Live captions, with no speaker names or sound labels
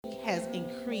has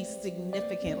increased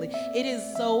significantly. It is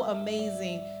so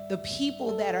amazing. The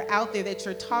people that are out there that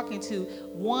you're talking to,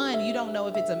 one, you don't know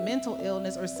if it's a mental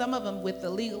illness, or some of them with the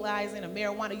legalizing of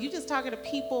marijuana. You're just talking to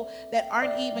people that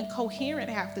aren't even coherent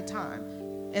half the time.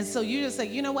 And so you just say,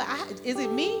 you know what, is it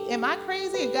me? Am I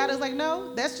crazy? And God is like,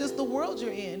 no, that's just the world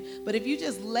you're in. But if you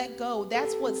just let go,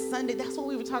 that's what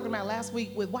we were talking about last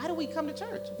week with why do we come to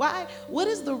church? Why? What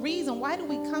is the reason? Why do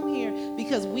we come here?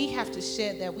 Because we have to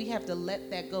shed that. We have to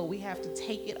let that go. We have to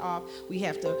take it off. We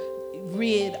have to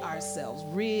rid ourselves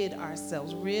of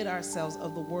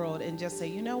the world and just say,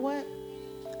 you know what?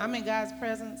 I'm in God's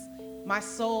presence. My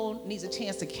soul needs a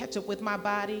chance to catch up with my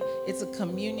body. It's a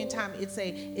communion time. It's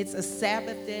a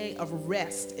Sabbath day of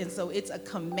rest. And so it's a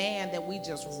command that we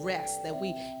just rest, that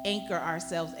we anchor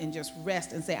ourselves and just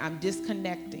rest and say, I'm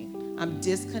disconnecting. I'm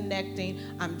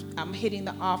I'm hitting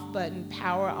the off button,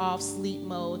 power off, sleep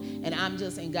mode, and I'm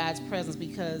just in God's presence,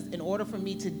 because in order for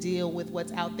me to deal with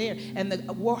what's out there. And the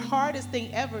hardest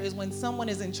thing ever is when someone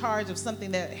is in charge of something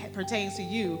that pertains to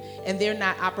you and they're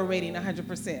not operating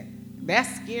 100%.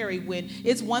 That's scary. When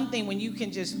it's one thing when you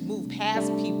can just move past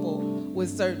people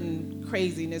with certain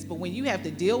craziness, but when you have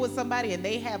to deal with somebody and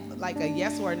they have like a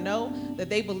yes or a no, that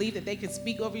they believe that they can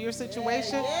speak over your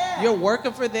situation, you're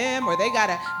working for them, or they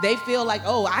feel like,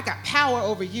 oh, I got power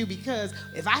over you because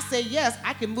if I say yes,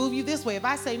 I can move you this way. If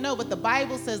I say no, but the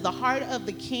Bible says the heart of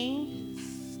the king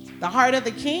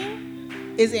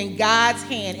is in God's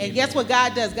hand. And guess what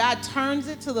God does? God turns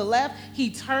it to the left. He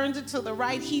turns it to the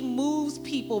right. He moves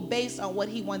people based on what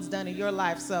he wants done in your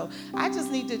life. So I just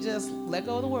need to just let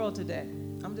go of the world today.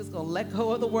 I'm just going to let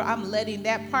go of the world. I'm letting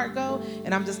that part go,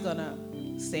 and I'm just going to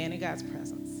stand in God's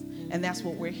presence. And that's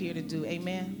what we're here to do.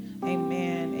 Amen.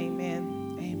 Amen.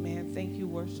 Amen. Amen. Thank you,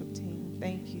 worship team.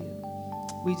 Thank you.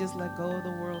 We just let go of the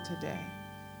world today.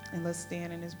 And let's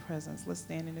stand in his presence. Let's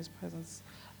stand in his presence.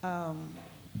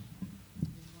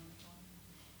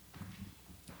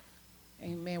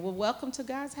 Amen. Well, welcome to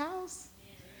God's house.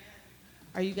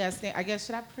 Are you guys standing? I guess,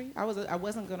 should I preach? I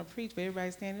wasn't going to preach, but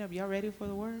everybody's standing up. Y'all ready for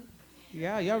the word?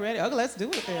 Yeah, y'all ready? Okay, let's do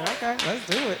it then. Okay, let's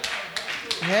do it.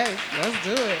 Hey, let's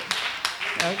do it.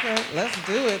 Okay, let's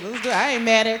do it. Let's do it. I ain't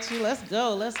mad at you. Let's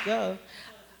go. Let's go.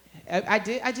 I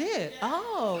did.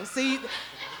 Oh, see.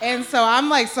 And so I'm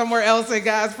like somewhere else in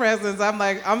God's presence. I'm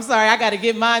like, I'm sorry, I got to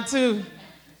get mine too.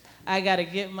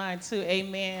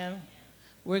 Amen.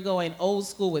 We're going old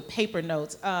school with paper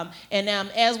notes. And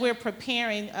as we're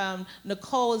preparing,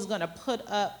 Nicole is going to put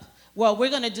up, well, we're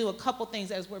going to do a couple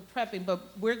things as we're prepping, but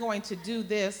we're going to do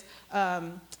this.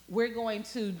 We're going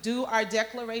to do our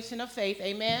declaration of faith,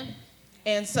 amen?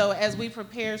 And so as we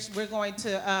prepare, we're going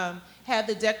to have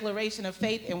the declaration of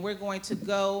faith, and we're going to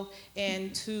go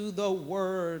into the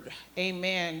word,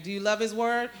 amen. Do you love his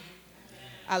word?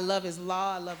 I love his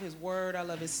law, I love his word, I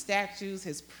love his statutes,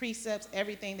 his precepts,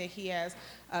 everything that he has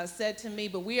said to me.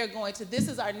 But we are going to, this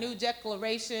is our new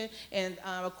declaration, and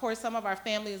of course some of our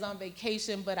family is on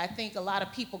vacation, but I think a lot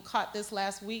of people caught this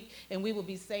last week, and we will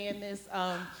be saying this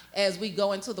as we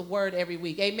go into the word every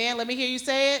week. Amen? Let me hear you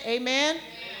say it. Amen? Amen.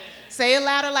 Say it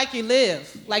louder, like you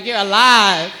live, like you're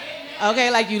alive.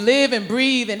 Okay, like you live and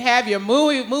breathe and have your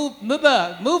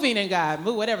moving in God,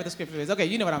 whatever the scripture is. Okay,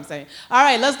 you know what I'm saying. All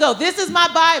right, let's go. This is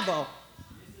my Bible.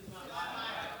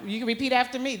 You can repeat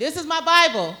after me. This is my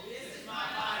Bible.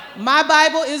 My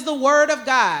Bible is the Word of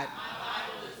God.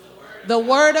 The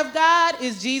Word of God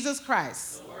is Jesus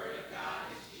Christ.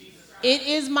 It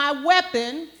is my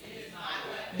weapon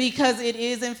because it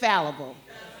is infallible.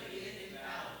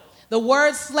 The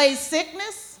Word slays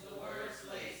sickness.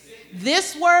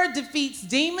 This word defeats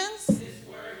demons.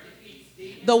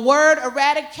 The word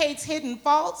eradicates hidden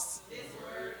faults.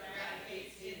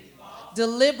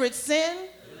 Deliberate sin,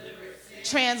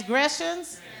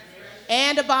 transgressions,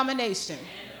 and abomination.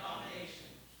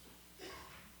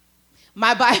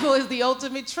 My Bible is the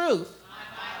ultimate truth.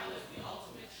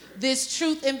 This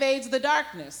truth invades the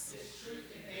darkness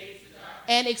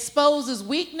and exposes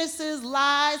weaknesses,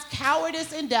 lies,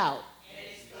 cowardice, and doubt.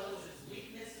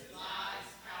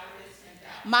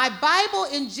 My Bible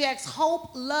injects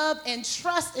hope, love, and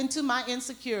trust into my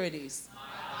insecurities.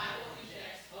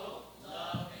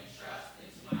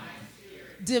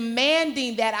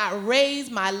 Demanding that I raise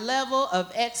my level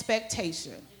of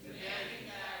expectation.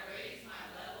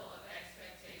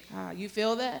 You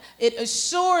feel that? It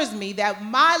assures me that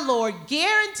my Lord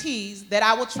guarantees that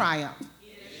I will triumph.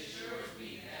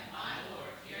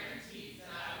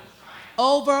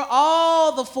 Over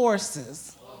all the forces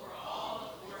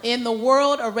in the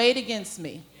world arrayed against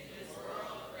me.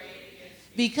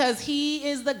 Because he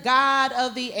is the God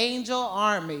of the angel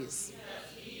armies.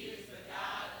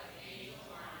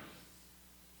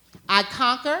 I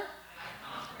conquer.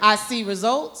 I see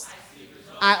results.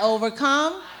 I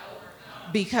overcome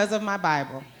because of my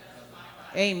Bible.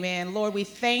 Amen. Lord, we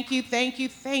thank you, thank you,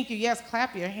 thank you. Yes,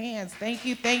 clap your hands. Thank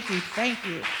you, thank you, thank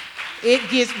you.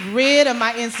 It gets rid of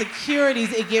my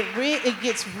insecurities. It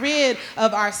gets rid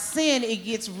of our sin. It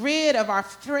gets rid of our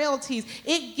frailties.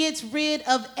 It gets rid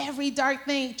of every dark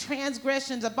thing,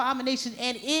 transgressions, abomination,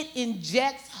 and it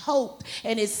injects hope,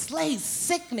 and it slays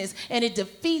sickness, and it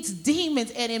defeats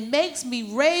demons, and it makes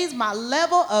me raise my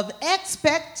level of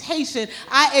expectation.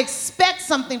 I expect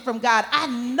something from God. I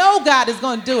know God is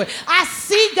going to do it. I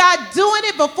see God doing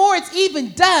it before it's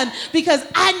even done because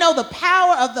I know the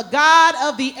power of the God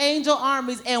of the angel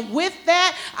armies, and with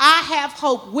that, I have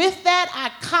hope. With that,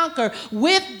 I conquer.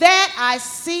 With that, I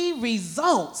see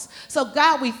results. So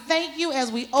God, we thank you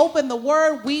as we open the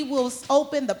word, we will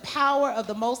open the power of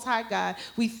the Most High God.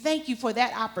 We thank you for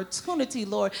that opportunity,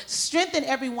 Lord. Strengthen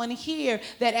everyone here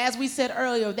that, as we said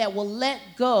earlier, that will let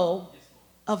go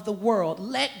of the world.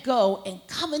 Let go and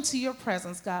come into your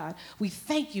presence, God. We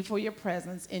thank you for your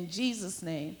presence in Jesus'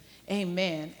 name.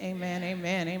 Amen, amen,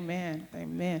 amen, amen,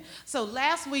 amen. So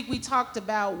last week we talked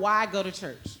about why go to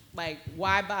church. Like,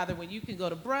 why bother when you can go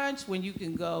to brunch, when you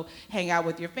can go hang out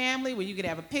with your family, when you can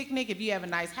have a picnic. If you have a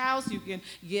nice house, you can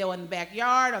go in the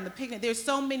backyard on the picnic. There's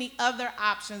so many other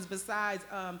options besides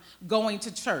going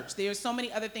to church. There's so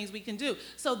many other things we can do.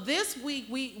 So this week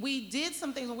we did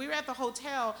some things. When we were at the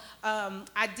hotel,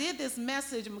 I did this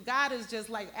message, and God is just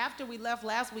like, after we left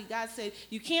last week, God said,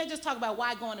 you can't just talk about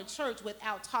why going to church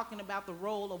without talking about the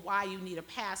role of why you need a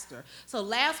pastor. So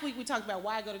last week we talked about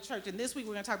why go to church, and this week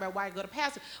we're going to talk about why go to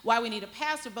pastor. Why we need a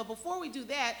pastor. But before we do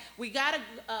that, we got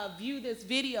to view this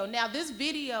video. Now, this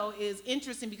video is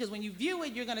interesting because when you view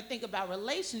it, you're going to think about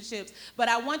relationships, but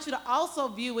I want you to also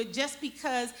view it just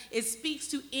because it speaks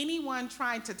to anyone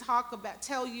trying to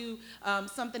tell you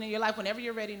something in your life. Whenever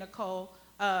you're ready, Nicole.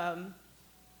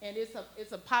 And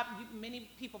many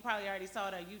people probably already saw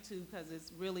it on YouTube because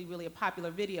it's really, really a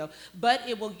popular video, but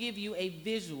it will give you a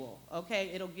visual, okay?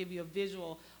 It'll give you a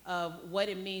visual of what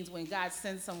it means when God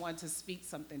sends someone to speak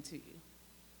something to you.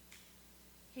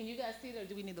 Can you guys see it, or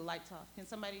do we need the lights off? Can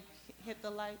somebody hit the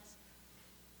lights?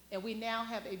 And we now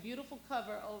have a beautiful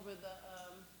cover over the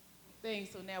thing,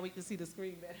 so now we can see the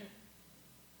screen better.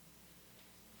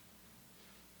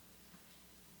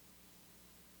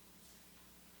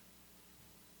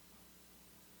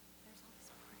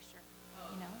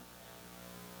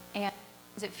 And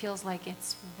it feels like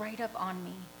it's right up on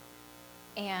me,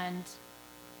 and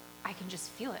I can just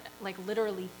feel it, like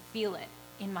literally feel it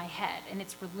in my head, and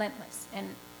it's relentless, and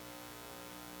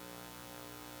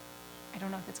I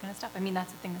don't know if it's going to stop. I mean,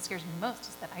 that's the thing that scares me the most,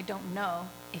 is that I don't know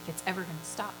if it's ever going to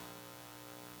stop.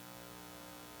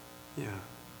 Yeah.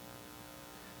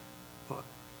 Well,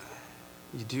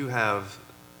 you do have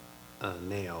a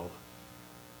nail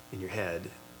in your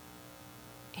head.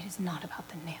 It is not about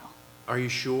the nail. Are you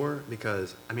sure?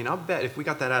 Because, I mean, I'll bet if we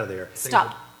got that out of there...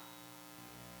 Stop.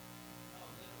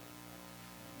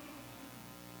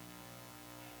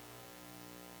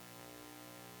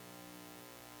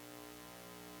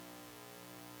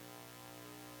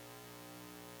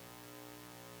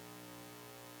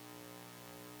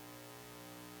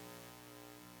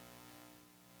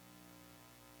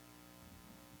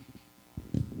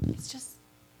 It's just,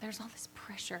 there's all this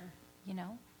pressure, you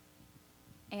know?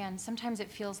 And sometimes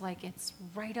it feels like it's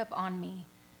right up on me,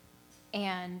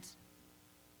 and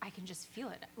I can just feel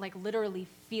it, like literally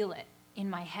feel it in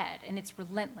my head, and it's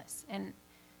relentless, and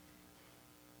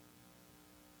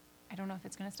I don't know if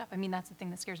it's going to stop. I mean, that's the thing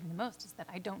that scares me the most, is that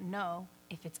I don't know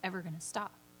if it's ever going to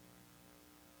stop.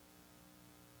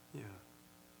 Yeah.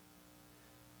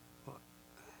 Well,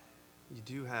 you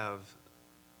do have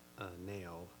a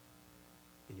nail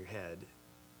in your head.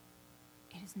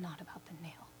 It is not about the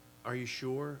nail. Are you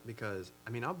sure? Because,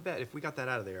 I mean, I'll bet if we got that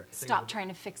out of there... Stop trying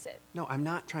to fix it. No, I'm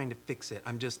not trying to fix it.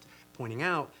 I'm just pointing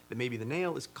out that maybe the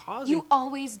nail is causing... You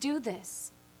always do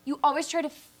this. You always try to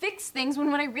fix things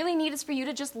when what I really need is for you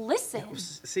to just listen. Yeah,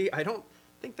 see, I don't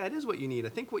think that is what you need. I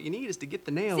think what you need is to get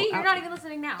the nail See, you're out. not even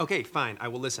listening now. Okay, fine. I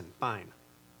will listen. Fine.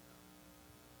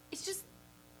 It's just...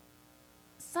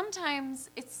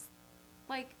 Sometimes it's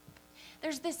like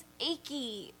there's this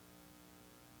achy...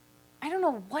 I don't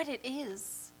know what it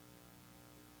is.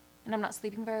 And I'm not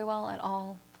sleeping very well at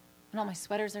all. And all my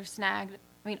sweaters are snagged.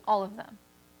 I mean, all of them.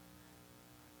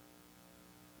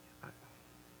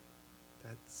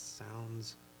 That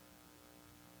sounds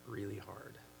really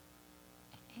hard.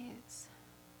 It is.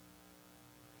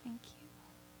 Thank you.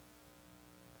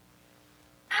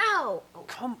 Ow! Oh,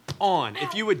 come on. Ow.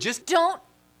 If you would just... Don't...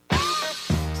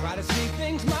 Try to see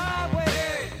things my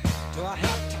way. Do I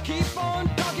have to Keep on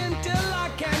talking till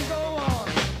I can't go on.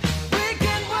 We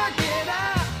can work it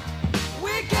out.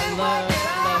 We can Love, work it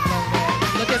out. love, love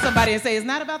that. Look at somebody and say, it's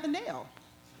not about the nail.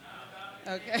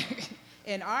 Okay.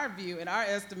 In our view, in our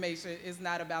estimation, it's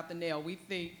not about the nail. We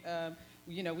think,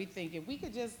 we think if you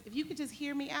could just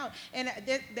hear me out, and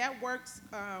that works.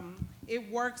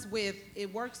 It works with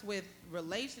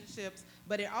relationships,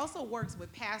 but it also works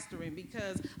with pastoring,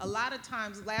 because a lot of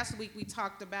times, last week we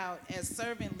talked about, as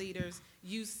servant leaders,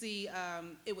 you see,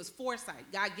 it was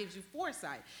foresight. God gives you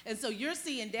foresight. And so you're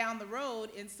seeing down the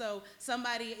road, and so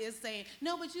somebody is saying,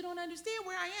 no, but you don't understand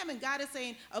where I am. And God is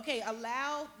saying, okay,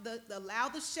 allow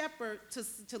the shepherd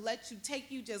to let you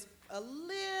take you just a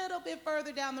little bit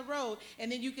further down the road,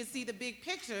 and then you can see the big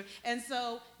picture. And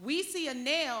so we see a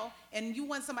nail, and you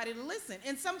want somebody to listen.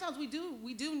 And sometimes we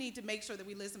do need to make sure that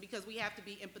we listen, because we have to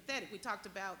be empathetic. We talked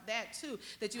about that too,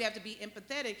 that you have to be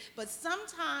empathetic. But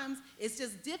sometimes it's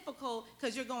just difficult,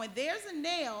 because you're going, there's a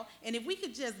nail, and if we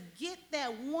could just get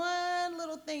that one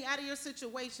little thing out of your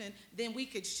situation, then we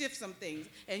could shift some things.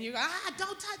 And you're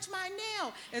don't touch my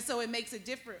nail. And so it makes it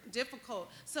difficult.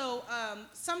 So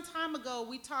some time ago,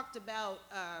 we talked about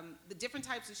the different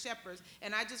types of shepherds,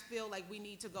 and I just feel like we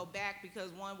need to go back,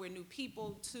 because one, we're new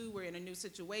people. Two, we're in a new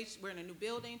situation. We're in a new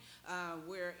building.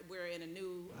 We're in a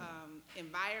new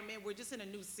environment. We're just in a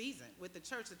new season with the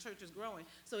church. The church is growing.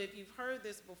 So if you've heard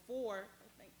this before,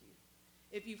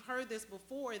 if you've heard this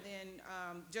before, then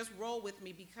just roll with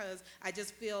me, because I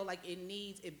just feel like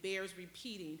it bears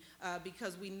repeating,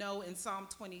 because we know in Psalm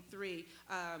 23,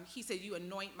 he said, you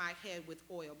anoint my head with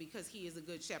oil, because he is a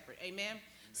good shepherd. Amen?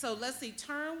 So let's see,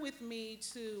 turn with me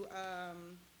to, I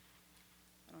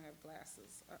don't have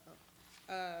glasses.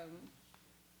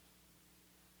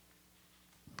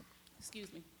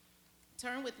 Excuse me.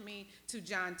 Turn with me to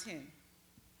John 10.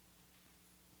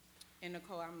 And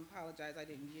Nicole, I apologize, I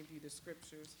didn't give you the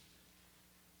scriptures.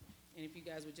 And if you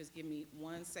guys would just give me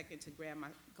 1 second to grab my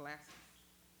glasses.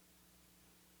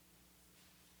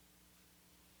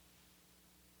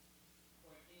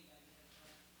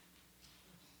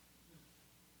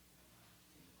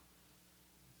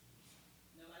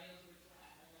 Nobody else with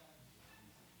glasses?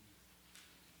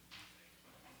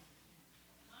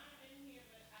 Mine are in here,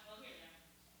 but here now.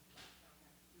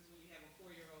 This is when you have a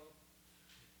 4-year-old.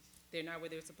 They're not where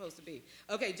they're supposed to be.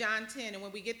 Okay, John 10, and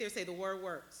when we get there, say the word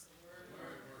works.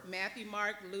 Matthew,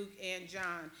 Mark, Luke, and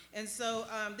John. And so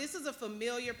this is a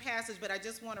familiar passage, but I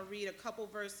just want to read a couple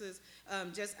verses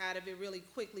just out of it really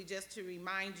quickly, just to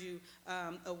remind you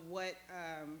of what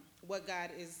God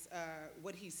is,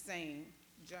 what he's saying.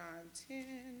 John 10.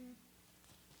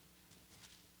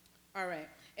 All right,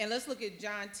 and let's look at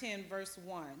John 10, verse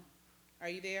 1. Are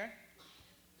you there?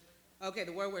 Okay,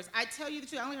 the word works. I tell you the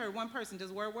truth. I only heard one person. Does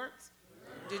the word works?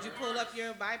 Did you pull up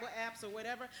your Bible apps or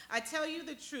whatever? I tell you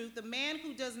the truth. The man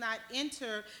who does not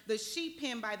enter the sheep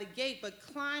pen by the gate, but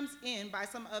climbs in by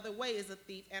some other way, is a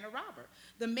thief and a robber.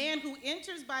 The man who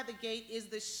enters by the gate is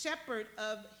the shepherd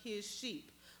of his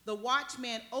sheep. The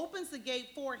watchman opens the gate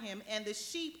for him, and the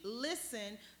sheep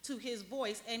listen to his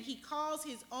voice, and he calls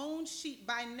his own sheep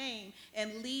by name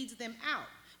and leads them out.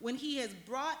 When he has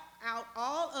brought out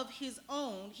all of his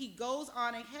own, he goes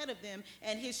on ahead of them,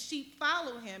 and his sheep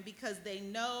follow him, because they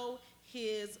know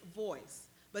his voice.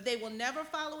 But they will never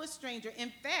follow a stranger.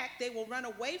 In fact, they will run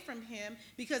away from him,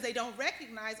 because they don't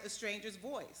recognize a stranger's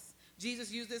voice.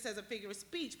 Jesus used this as a figure of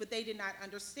speech, but they did not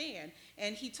understand.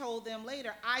 And he told them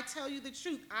later, I tell you the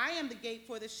truth, I am the gate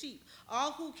for the sheep.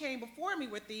 All who came before me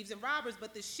were thieves and robbers,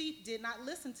 but the sheep did not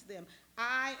listen to them.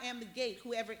 I am the gate.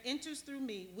 Whoever enters through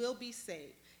me will be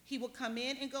saved. He will come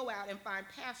in and go out and find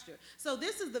pasture. So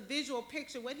this is the visual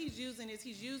picture. What he's using is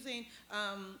he's using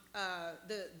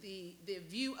the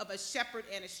view of a shepherd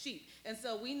and a sheep. And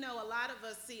so we know a lot of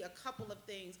us see a couple of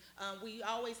things. We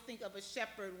always think of a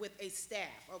shepherd with a staff,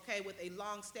 okay, with a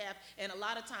long staff. And a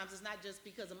lot of times it's not just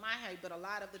because of my height, but a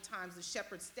lot of the times the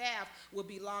shepherd's staff will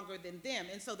be longer than them.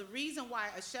 And so the reason why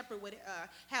a shepherd would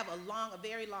have a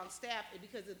very long staff is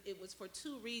because it was for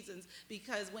two reasons.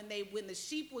 Because when the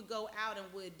sheep would go out and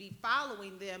would be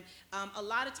following them, a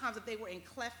lot of times if they were in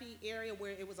clefty area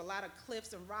where it was a lot of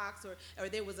cliffs and rocks, or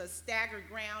there was a staggered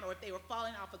ground, or if they were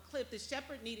falling off a cliff, the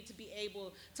shepherd needed to be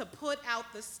able to put out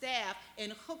the staff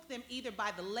and hook them either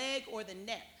by the leg or the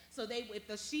neck. So if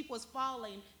the sheep was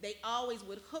falling, they always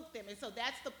would hook them. And so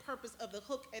that's the purpose of the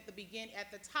hook at the beginning,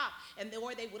 at the top.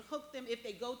 Or they would hook them if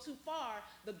they go too far.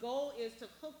 The goal is to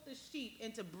hook the sheep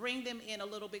and to bring them in a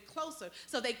little bit closer.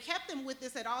 So they kept them with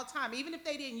this at all times. Even if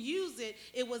they didn't use it,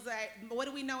 it was like, what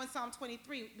do we know in Psalm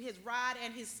 23? His rod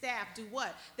and his staff do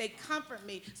what? They comfort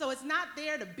me. So it's not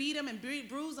there to beat them and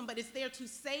bruise them, but it's there to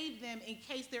save them in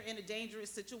case they're in a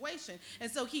dangerous situation. And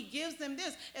so he gives them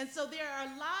this. And so there are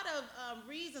a lot of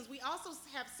reasons. We also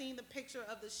have seen the picture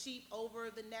of the sheep over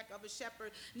the neck of a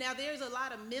shepherd. Now, there's a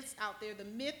lot of myths out there. The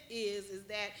myth is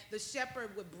that the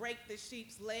shepherd would break the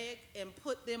sheep's leg and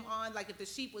put them on, like if the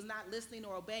sheep was not listening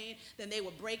or obeying, then they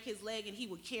would break his leg and he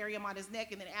would carry him on his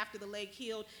neck, and then after the leg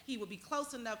healed, he would be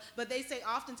close enough. But they say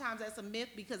oftentimes that's a myth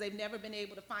because they've never been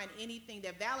able to find anything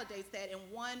that validates that. And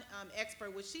one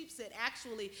expert with sheep said,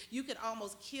 actually, you could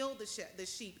almost kill the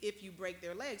sheep if you break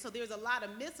their legs. So there's a lot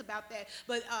of myths about that.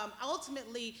 But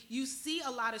ultimately, you see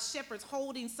a lot of shepherds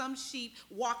holding some sheep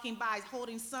walking by,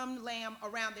 holding some lamb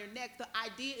around their neck. The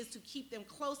idea is to keep them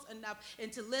close enough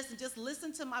and to listen. Just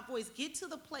listen to my voice. Get to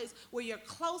the place where you're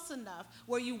close enough,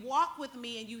 where you walk with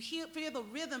me and you feel the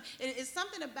rhythm. And it's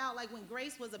something about like when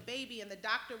Grace was a baby and the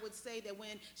doctor would say that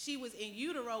when she was in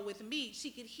utero with me,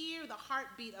 she could hear the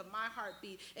heartbeat of my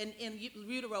heartbeat in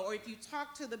utero. Or if you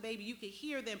talk to the baby, you could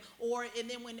hear them. And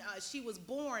then when she was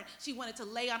born, she wanted to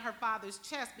lay on her father's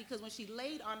chest, because when she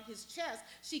laid on his chest,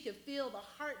 she could feel the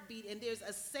heartbeat. And there's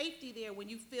a safety there when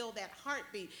you feel that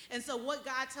heartbeat. And so what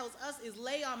God tells us is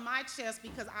lay on my chest,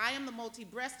 because I am the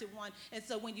multi-breasted one. And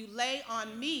so when you lay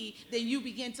on me, then you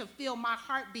begin to feel my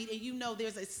heartbeat, and you know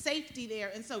there's a safety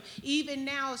there. And so even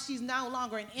now, she's no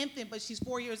longer an infant, but she's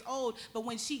 4 years old. But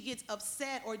when she gets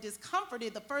upset or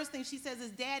discomforted, the first thing she says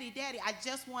is, Daddy, Daddy, I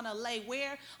just want to lay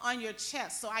where? On your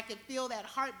chest, so I can feel that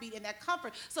heartbeat and that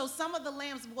comfort. So some of the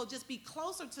lambs will just be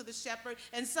closer to the shepherd,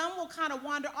 and some will kind of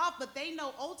wander off, but they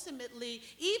know ultimately,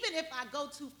 even if I go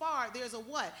too far, there's a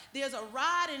what? There's a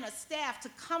rod and a staff to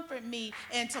comfort me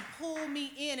and to pull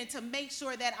me in and to make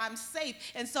sure that I'm safe.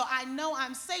 And so I know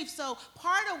I'm safe. So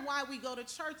part of why we go to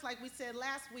church, like we said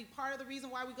last week, part of the reason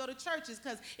why we go to church is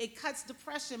because it cuts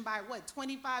depression by what?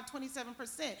 25,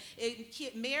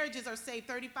 27%. Marriages are saved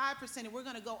 35%, and we're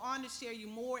going to go on to share you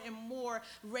more and more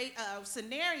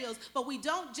scenarios. But we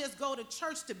don't just go to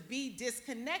church to be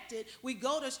disconnected. We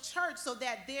go to church so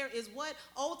that there is what?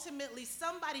 Ultimately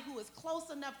somebody who is close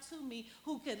enough to me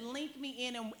who can link me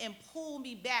in and pull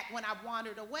me back when I've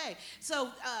wandered away. So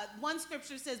one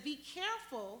scripture says, be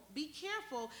careful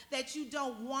that you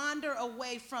don't wander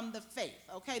away from the faith,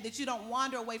 okay? That you don't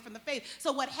wander away from the faith.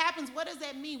 So what happens, what does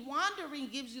that mean? Wandering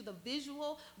gives you the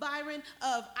visual, Byron,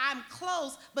 of I'm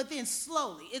close, but then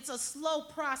slowly. It's a slow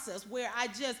process where I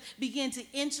just begin to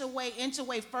inch away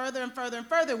further and further and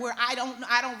further, where I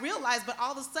don't realize, but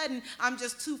all of a sudden I'm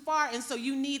just too far. And so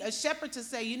you need a shepherd to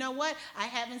say, you know what? I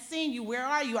haven't seen you. Where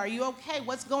are you? Are you okay?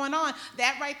 What's going on?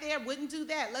 That right there wouldn't do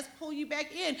that. Let's pull you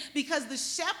back in. Because the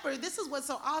shepherd, this is what's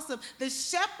so awesome. The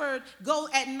shepherd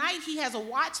at night, he has a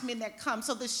watchman that comes.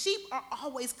 So the sheep are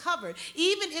always covered.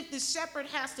 Even if the shepherd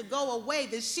has to go away,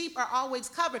 the sheep are always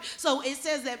covered. So it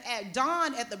says that at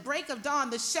dawn, at the break of dawn,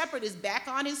 the shepherd is back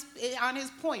on his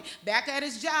point, back at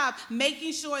his job,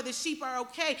 making sure the sheep are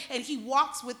okay. And he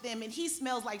walks with them, and he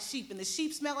smells like sheep, and the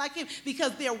sheep smell like him,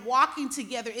 because they're walking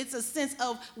together. It's a sense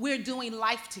of we're doing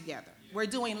life together. We're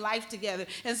doing life together.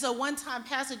 And so one time,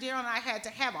 Pastor Darrell and I had to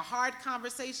have a hard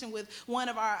conversation with one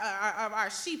of our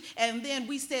sheep. And then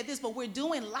we said this, but we're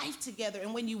doing life together.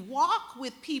 And when you walk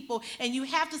with people and you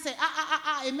have to say,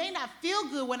 it may not feel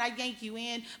good when I yank you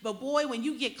in, but boy, when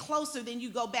you get closer, then you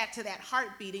go back to that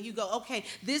heartbeat and you go, okay,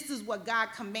 this is what God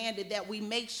commanded, that we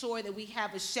make sure that we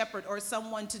have a shepherd or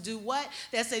someone to do what?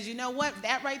 That says, you know what,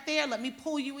 that right there, let me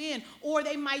pull you in. Or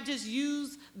they might just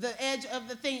use the edge of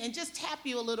the thing and just tap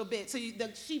you a little bit. So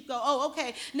the sheep go, oh,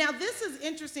 okay. Now this is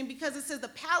interesting because it says the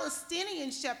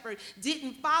Palestinian shepherd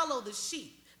didn't follow the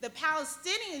sheep. The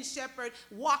Palestinian shepherd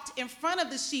walked in front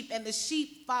of the sheep, and the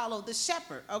sheep followed the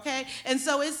shepherd, okay? And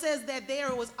so it says that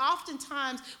there was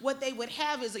oftentimes what they would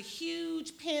have is a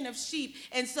huge pen of sheep,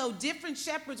 and so different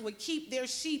shepherds would keep their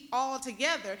sheep all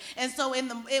together. And so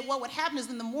what would happen is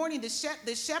in the morning, the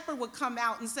shepherd would come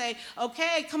out and say,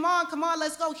 okay, come on,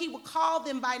 let's go. He would call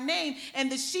them by name,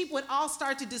 and the sheep would all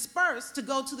start to disperse to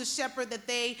go to the shepherd that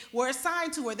they were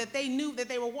assigned to, or that they knew that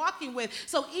they were walking with.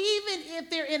 So even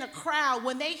if they're in a crowd,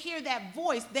 when they they hear that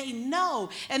voice, they know.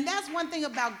 And that's one thing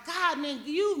about God, man.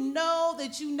 You know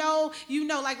that you know.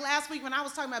 Like last week when I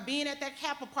was talking about being at that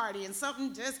Kappa party and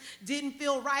something just didn't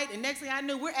feel right. And next thing I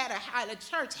knew, we're at a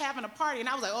church having a party. And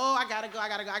I was like, oh, I gotta go.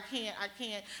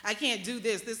 I can't do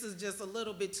this. This is just a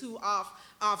little bit too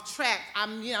off track.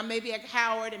 I'm maybe at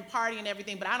Howard and party and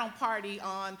everything, but I don't party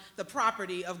on the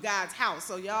property of God's house.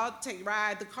 So y'all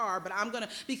ride the car, but I'm gonna,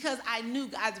 because I knew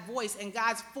God's voice, and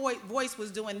God's voice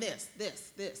was doing this.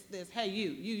 Hey,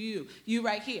 you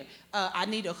right here. I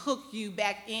need to hook you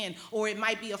back in. Or it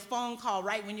might be a phone call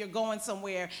right when you're going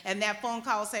somewhere, and that phone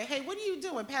call will say, hey, what are you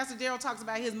doing? Pastor Daryl talks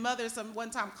about his mother one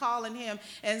time calling him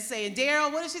and saying,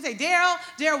 Daryl, what did she say?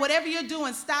 Daryl, whatever you're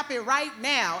doing, stop it right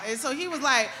now. And so he was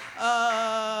like,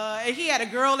 and he had a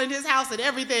girl in his house and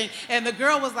everything, and the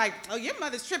girl was like, oh, your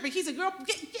mother's tripping. He said, girl,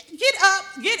 get up,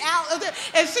 get out of there.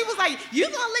 And she was like, you a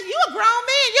grown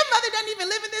man, your mother doesn't even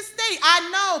live in this state. I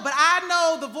know, but I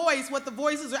know the voice, what the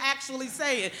voices are actually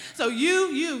saying. So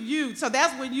you, so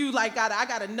that's when you like, I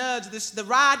gotta nudge. The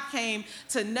rod came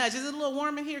to nudge. Is it a little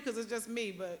warm in here? Because it's just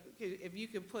me, but if you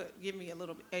could give me a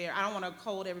little air. I don't want to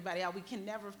cold everybody out. We can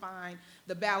never find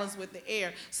the balance with the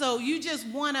air. So you just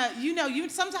want to,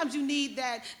 sometimes you need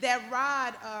that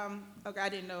rod. Okay, I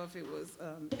didn't know if it was,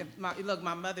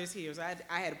 my mother's here, so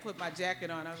I had to put my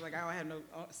jacket on. I was like, I don't have no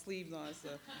sleeves on, so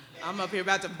I'm up here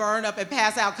about to burn up and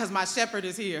pass out because my shepherd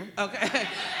is here, okay?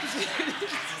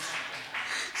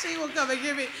 She will come and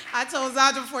give me. I told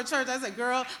Zandra before church, I said,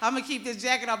 girl, I'm going to keep this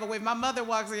jacket on, but when my mother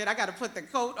walks in, I got to put the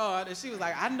coat on. And she was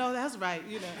like, I know that's right,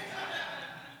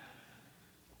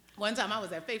 One time I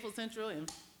was at Faithful Central,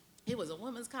 and it was a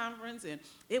women's conference, and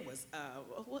it was,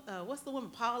 what's the woman,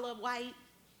 Paula White?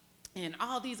 And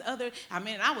all these other,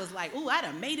 I was like, ooh, I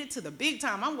done made it to the big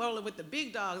time. I'm rolling with the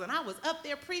big dogs. And I was up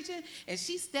there preaching, and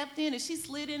she stepped in, and she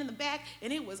slid in the back,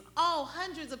 and it was all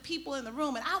hundreds of people in the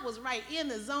room, and I was right in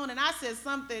the zone, and I said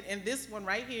something, and this one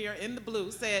right here in the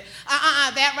blue said,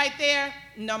 that right there,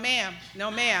 no ma'am.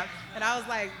 And I was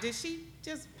like, did she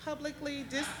just publicly,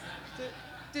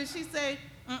 did she say,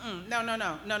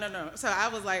 no. So I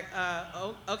was like,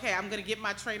 okay, I'm gonna get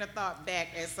my train of thought back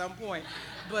at some point.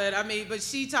 But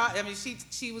she taught.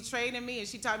 She was training me, and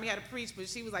she taught me how to preach. But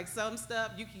she was like, some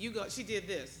stuff you go. She did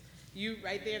this. You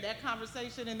right there, that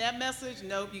conversation and that message,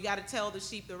 nope, you got to tell the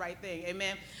sheep the right thing,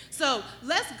 amen? So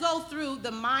let's go through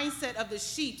the mindset of the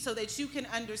sheep so that you can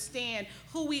understand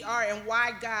who we are and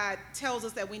why God tells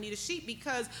us that we need a sheep,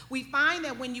 because we find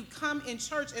that when you come in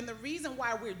church, and the reason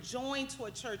why we're joined to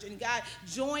a church and God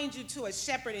joined you to a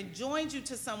shepherd and joined you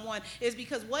to someone is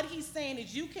because what he's saying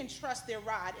is you can trust their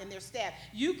rod and their staff.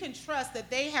 You can trust that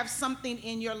they have something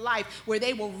in your life where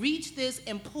they will reach this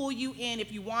and pull you in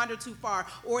if you wander too far,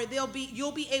 or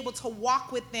you'll be able to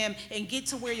walk with them and get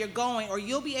to where you're going, or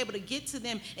you'll be able to get to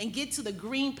them and get to the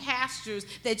green pastures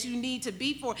that you need to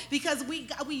be for. Because we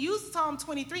use Psalm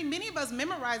 23. Many of us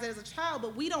memorize it as a child,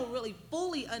 but we don't really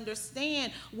fully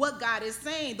understand what God is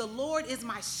saying. The Lord is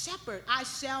my shepherd, I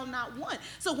shall not want.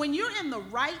 So when you're in the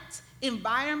right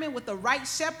environment with the right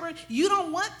shepherd, you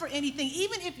don't want for anything.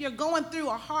 Even if you're going through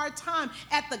a hard time,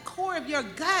 at the core of your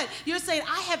gut, you're saying,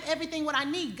 I have everything what I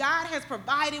need. God has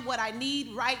provided what I need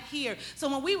right here. So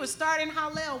when we were starting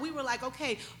Hallel, we were like,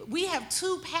 okay, we have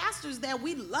two pastors that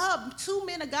we love, two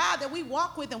men of God that we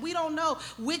walk with, and we don't know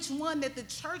which one that the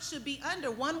church should be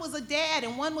under. One was a dad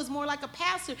and one was more like a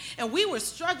pastor, and we were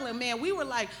struggling, man. We were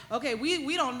like, okay,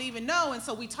 we don't even know. And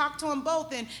so we talked to them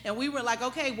both, and we were like,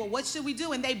 okay, well, what should we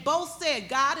do? And they both said,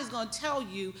 God is going to tell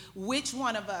you which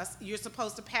one of us you're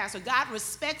supposed to pastor. God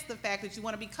respects the fact that you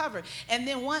want to be covered. And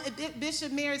then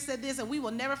Bishop Mary said this, and we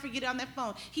will never forget it on that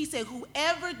phone. He said,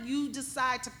 whoever you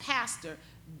decide to pastor,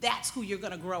 that's who you're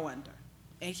going to grow under.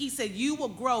 And he said, you will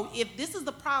grow. If this is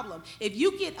the problem, if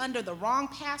you get under the wrong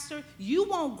pastor, you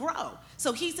won't grow.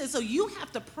 So he said, so you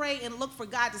have to pray and look for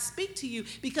God to speak to you,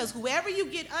 because whoever you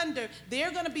get under, they're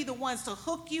going to be the ones to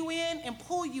hook you in and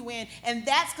pull you in, and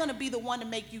that's going to be the one to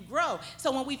make you grow.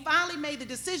 So when we finally made the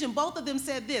decision, both of them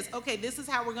said this, okay, this is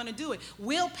how we're going to do it.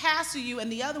 We'll pastor you,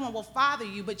 and the other one will father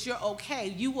you, but you're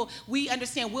okay. We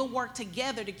understand we'll work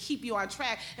together to keep you on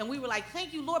track. And we were like,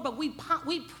 thank you, Lord, but we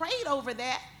prayed over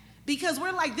that. Because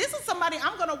we're like, this is somebody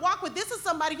I'm going to walk with. This is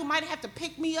somebody who might have to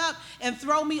pick me up and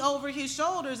throw me over his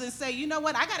shoulders and say, you know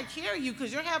what, I got to carry you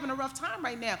because you're having a rough time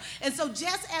right now. And so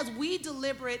just as we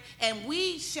deliberate and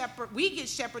we get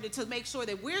shepherded to make sure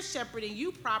that we're shepherding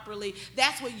you properly,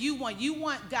 that's what you want. You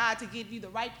want God to give you the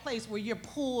right place where you're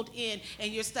pulled in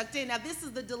and you're stuck in. Now, this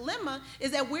is the dilemma,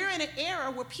 is that we're in an era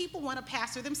where people want to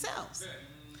pastor themselves.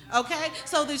 Okay,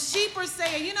 so the sheep are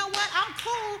saying, you know what, I'm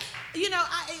cool. You know,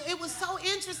 it was so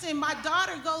interesting. My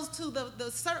daughter goes to the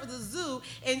zoo,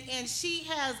 and she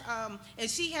has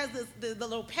the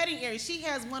little petting area. She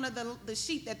has one of the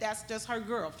sheep that's just her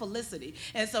girl, Felicity.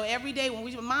 And so every day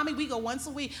when Mommy, we go once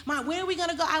a week. Mom, where are we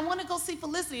gonna go? I want to go see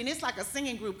Felicity, and it's like a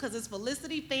singing group because it's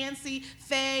Felicity, Fancy,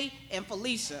 Faye, and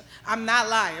Felicia. I'm not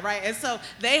lying, right? And so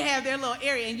they have their little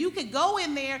area, and you could go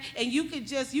in there and you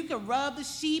could rub the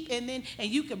sheep, and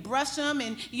you could brush them,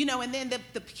 and and then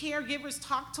the caregivers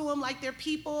talk to them like they're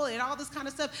people and all this kind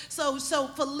of stuff. So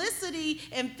Felicity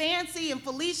and Fancy and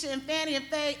Felicia and Fanny and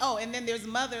Faye. Oh, and then there's the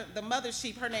mother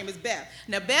sheep. Her name is Beth.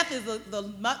 Now Beth is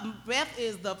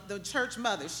the church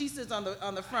mother. She sits on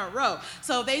the front row.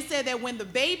 So they said that when the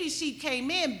baby sheep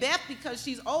came in, Beth, because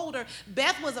she's older,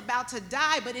 Beth was about to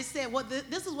die. But it said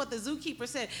this is what the zookeeper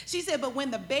said. She said, but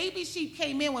when the baby sheep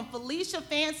came in, when Felicia,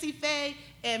 Fancy, Faye,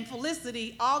 and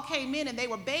Felicity all came in and they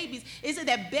were babies, it said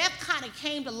that Beth kind of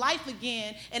came to life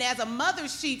again, and as a mother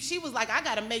sheep, she was like, I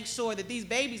got to make sure that these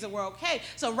babies were okay.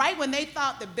 So right when they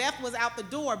thought that Beth was out the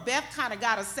door, Beth kind of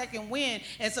got a second wind,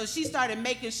 and so she started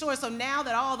making sure. So now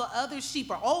that all the other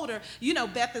sheep are older,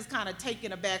 Beth is kind of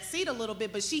taking a back seat a little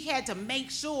bit, but she had to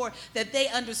make sure that they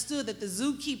understood that the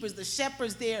zookeepers, the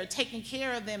shepherds there are taking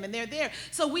care of them, and they're there.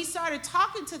 So we started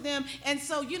talking to them, and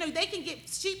so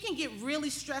sheep can get really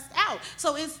stressed out.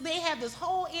 So they have this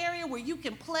whole area where you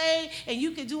can play and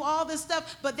you can do all this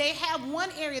stuff, but they have one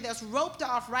area that's roped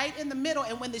off right in the middle,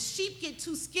 and when the sheep get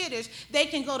too skittish, they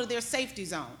can go to their safety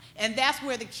zone, and that's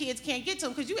where the kids can't get to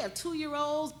them, because you have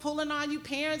 2-year-olds pulling on you,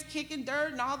 parents kicking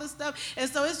dirt and all this stuff, and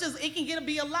so it can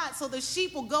be a lot. So the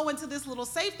sheep will go into this little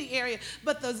safety area,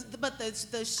 but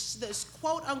the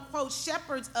quote unquote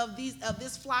shepherds of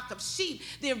this flock of sheep,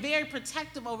 they're very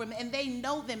protective over them, and they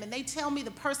know them, and they tell me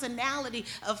the personality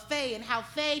of Faye, and how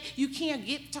Faye, you can't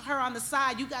get to her on the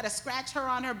side, you got to scratch her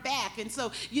on her back. And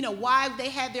so why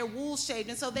they had their wool shaved.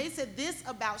 And so they said this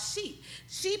about sheep: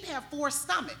 sheep have 4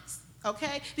 stomachs.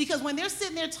 Okay, because when they're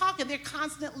sitting there talking, they're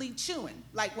constantly chewing.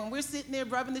 Like when we're sitting there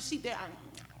rubbing the sheep, they're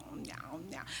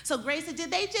so Grace said,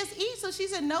 did they just eat? So she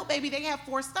said, no, baby, they have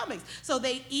 4 stomachs. So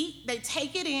they eat, they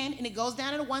take it in, and it goes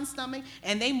down into one stomach,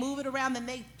 and they move it around, then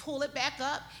they pull it back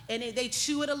up, and they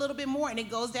chew it a little bit more, and it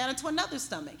goes down into another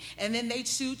stomach. And then they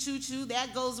chew,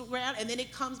 that goes around, and then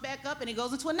it comes back up, and it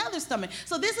goes into another stomach.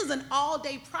 So this is an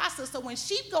all-day process. So when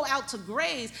sheep go out to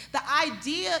graze, the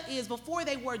idea is before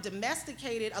they were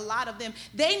domesticated, a lot of them,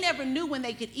 they never knew when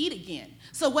they could eat again.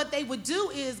 So what they would do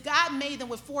is God made them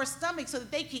with 4 stomachs so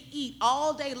that they could eat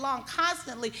all day long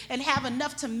constantly and have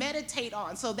enough to meditate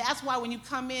on. So that's why when you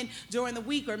come in during the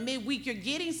week or midweek, you're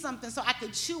getting something so I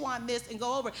could chew on this and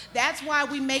go over. That's why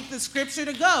we make the scripture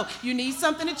to go. You need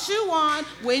something to chew on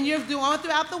when you're going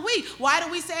throughout the week. Why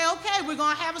do we say, okay, we're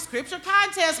going to have a scripture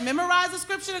contest, memorize the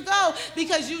scripture to go?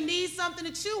 Because you need something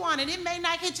to chew on. And it may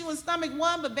not hit you in stomach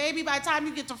 1, but baby, by the time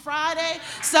you get to Friday,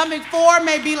 stomach 4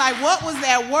 may be like, what was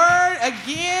that word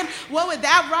again? What would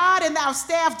that rod and thou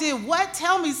staff did? What?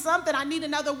 Tell me something. I need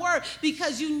another word,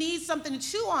 because you need something to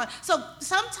chew on. So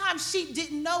sometimes sheep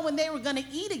didn't know when they were going to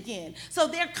eat again. So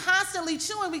they're constantly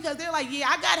chewing because they're like, yeah,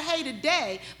 I got hay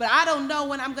today, but I don't know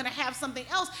when I'm going to have something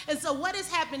else. And so what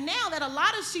has happened now that a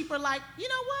lot of sheep are like, you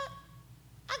know what?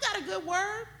 I got a good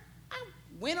word. I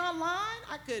went online.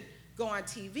 I could go on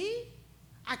TV.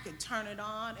 I could turn it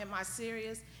on in my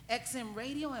Sirius XM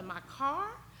radio in my car.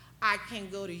 I can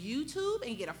go to YouTube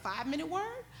and get a 5-minute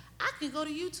word. I can go to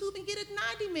YouTube and get a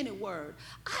 90-minute word.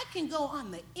 I can go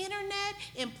on the internet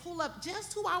and pull up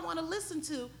just who I want to listen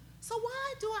to. So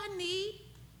why do I need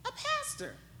a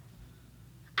pastor?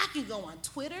 I can go on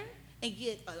Twitter and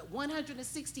get a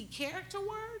 160-character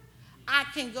word. I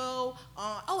can go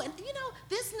on, and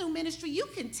this new ministry, you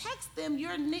can text them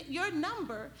your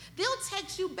number. They'll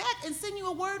text you back and send you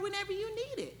a word whenever you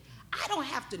need it. I don't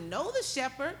have to know the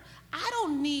shepherd. I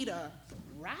don't need a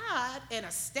rod and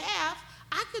a staff.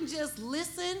 I can just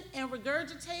listen and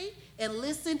regurgitate and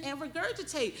listen and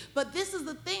regurgitate. But this is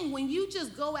the thing, when you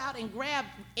just go out and grab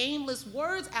aimless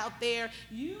words out there,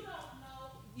 you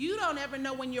don't ever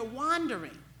know when you're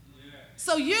wandering. Yeah.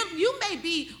 So you may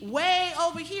be way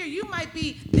over here. You might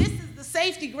be, this is the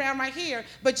safety ground right here,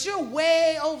 but you're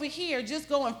way over here, just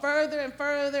going further and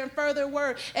further and further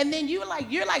word. And then you're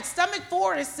like stomach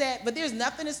 4 is set, but there's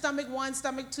nothing in stomach 1,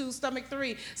 stomach 2, stomach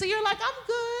 3. So you're like, I'm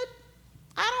good.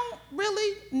 I don't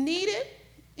really need it.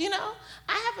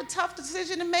 I have a tough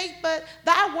decision to make, but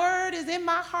thy word is in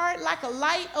my heart like a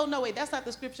light. Oh, no, wait, that's not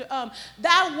the scripture.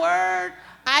 Thy word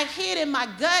I hid in my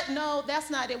gut. No, that's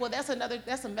not it. Well, that's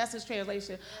a Message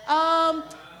translation.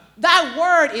 Thy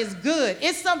word is good.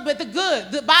 It's something, but the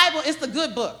Bible, it's the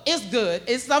good book. It's good.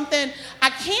 It's something, I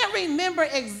can't remember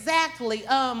exactly,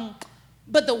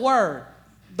 but the word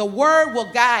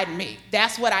will guide me.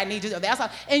 That's what I need to do. That's all.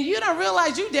 And you don't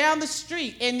realize you down the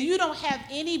street and you don't have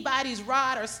anybody's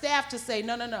rod or staff to say,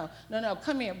 no,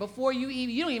 come here. Before you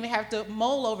don't even have to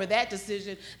mull over that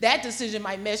decision. That decision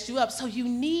might mess you up. So you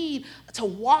need to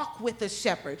walk with the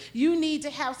shepherd. You need to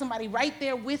have somebody right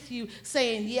there with you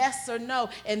saying yes or no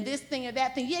and this thing or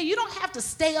that thing. Yeah, you don't have to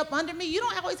stay up under me. You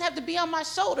don't always have to be on my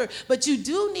shoulder, but you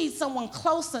do need someone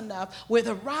close enough where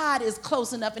the rod is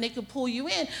close enough and it can pull you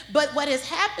in. But what has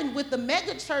happened with the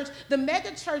mega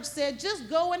church said, just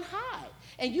go and hide.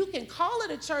 And you can call it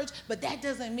a church, but that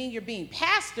doesn't mean you're being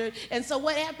pastored. And so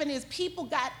what happened is people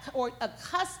got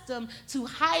accustomed to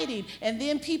hiding, and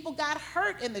then people got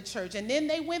hurt in the church, and then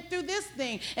they went through this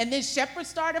thing, and then shepherds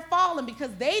started falling because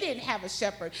they didn't have a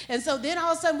shepherd. And so then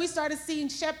all of a sudden we started seeing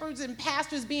shepherds and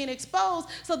pastors being exposed.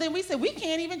 So then we said, we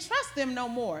can't even trust them no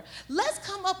more. Let's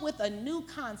come up with a new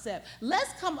concept.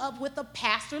 Let's come up with a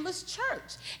pastorless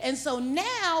church. And so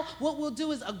now what we'll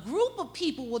do is a group of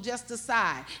people will just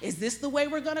decide, is this the way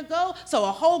we're going to go? So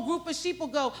a whole group of sheep will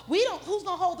go, who's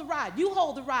going to hold the rod? You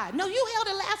hold the rod. No, you held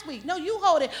it last week. No, you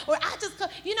hold it. Or I'm just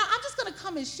going to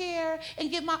come and share and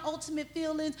give my ultimate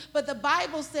feelings. But the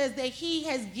Bible says that he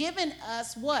has given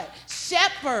us what?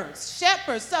 Shepherds.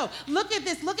 So look at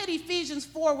this. Look at Ephesians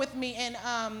 4 with me.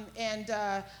 And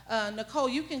Nicole,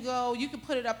 you can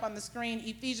put it up on the screen.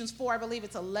 Ephesians 4, I believe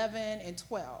it's 11 and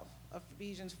 12.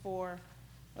 Ephesians 4,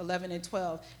 11 and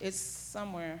 12. It's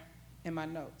somewhere in my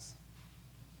notes.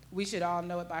 We should all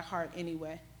know it by heart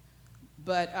anyway.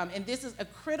 But, and this is a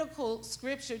critical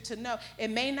scripture to know. It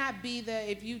may not be that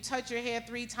if you touch your head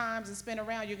 3 times and spin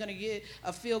around, you're going to get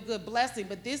a feel-good blessing.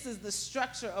 But this is the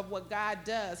structure of what God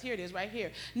does. Here it is right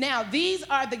here. Now, these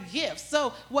are the gifts.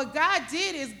 So what God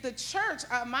did is the church,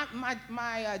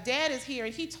 my dad is here,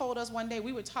 and he told us one day,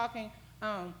 we were talking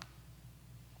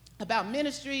about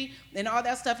ministry and all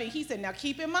that stuff. And he said, now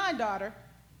keep in mind, daughter,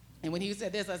 and when he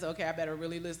said this, I said, okay, I better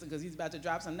really listen because he's about to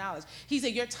drop some knowledge. He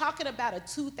said, you're talking about a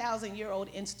 2,000-year-old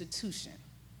institution,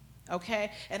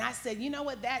 okay? And I said, you know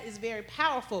what? That is very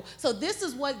powerful. So this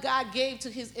is what God gave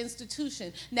to his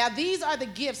institution. Now, these are the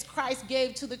gifts Christ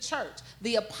gave to the church.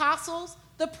 The apostles,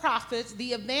 the prophets,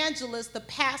 the evangelists, the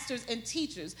pastors, and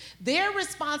teachers. Their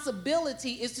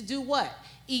responsibility is to do what?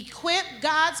 Equip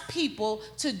God's people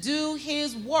to do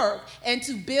his work and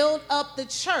to build up the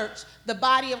church, the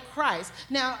body of Christ.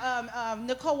 Now,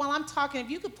 Nicole, while I'm talking, if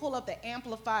you could pull up the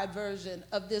amplified version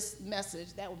of this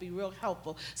message, that would be real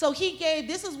helpful. So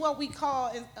this is what we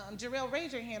call, Jarrell,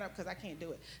 raise your hand up because I can't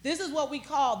do it. This is what we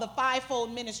call the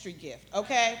fivefold ministry gift,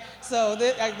 okay? So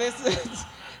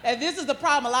and this is the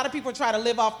problem. A lot of people try to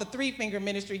live off the 3-finger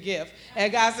ministry gift.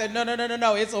 And God said,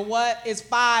 no. It's a what? It's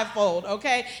fivefold,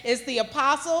 okay? It's the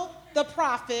apostle, the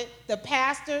prophet, the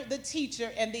pastor, the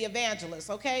teacher, and the evangelist,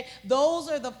 okay? Those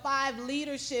are the 5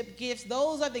 leadership gifts.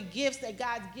 Those are the gifts that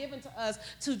God's given to us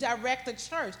to direct the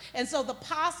church. And so the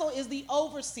apostle is the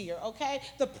overseer, okay?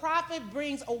 The prophet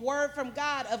brings a word from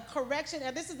God of correction.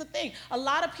 And this is the thing. A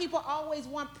lot of people always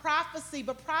want prophecy,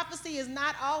 but prophecy is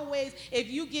not always if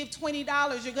you give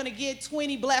 $20, you're going to get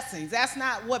 20 blessings. That's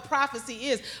not what prophecy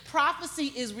is.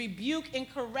 Prophecy is rebuke and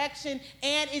correction,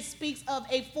 and it speaks of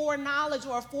a foreknowledge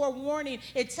or a forewarning.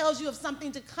 It tells you of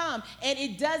something to come, and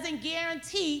it doesn't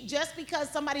guarantee just because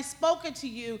somebody's spoken to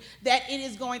you that it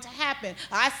is going to happen.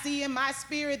 I see in my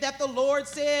spirit that the Lord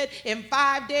said in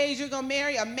 5 days you're going to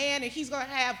marry a man, and he's going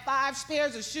to have 5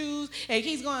 pairs of shoes, and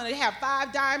he's going to have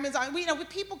 5 diamonds on.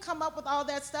 People come up with all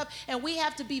that stuff, and we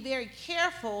have to be very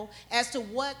careful as to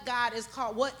what God is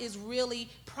called, what is really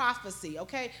prophecy,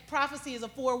 okay? Prophecy is a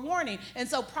forewarning, and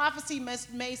so prophecy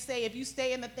may say if you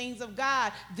stay in the things of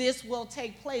God, this will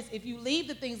take place. If you leave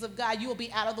the things of God, you will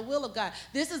be out of the will of God.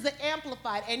 This is the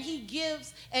amplified, and he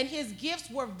gives, and his gifts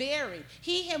were varied.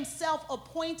 He himself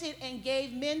appointed and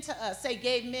gave men to us. Say,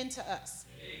 gave men to us.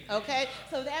 Okay,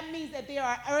 so that means that there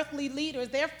are earthly leaders.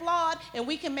 They're flawed and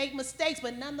we can make mistakes,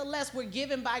 but nonetheless, we're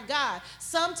given by God.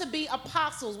 Some to be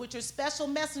apostles, which are special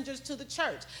messengers to the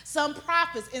church. Some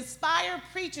prophets, inspired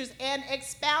preachers and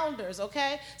expounders,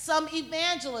 okay? Some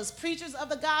evangelists, preachers of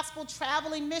the gospel,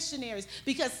 traveling missionaries,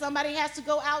 because somebody has to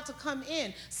go out to come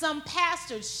in. Some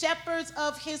pastors, shepherds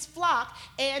of his flock,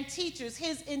 and teachers.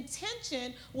 His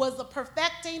intention was the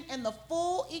perfecting and the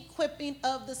full equipping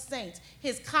of the saints,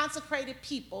 his consecrated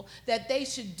people, that they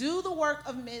should do the work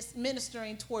of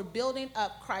ministering toward building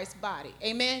up Christ's body.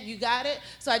 Amen? You got it?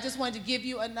 So I just wanted to give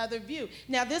you another view.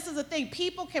 Now, this is the thing.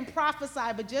 People can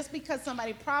prophesy, but just because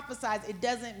somebody prophesies, it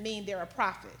doesn't mean they're a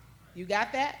prophet. You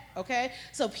got that? Okay?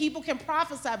 So people can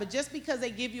prophesy, but just because they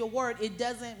give you a word, it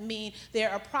doesn't mean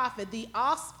they're a prophet. The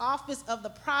office of the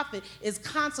prophet is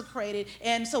consecrated.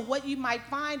 And so what you might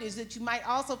find is that you might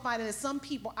also find that some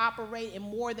people operate in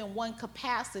more than one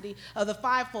capacity of the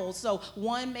fivefold. So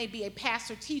one may be a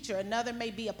pastor teacher, another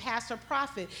may be a pastor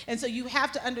prophet. And so you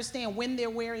have to understand when they're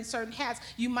wearing certain hats.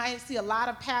 You might see a lot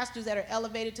of pastors that are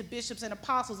elevated to bishops and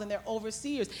apostles, and they're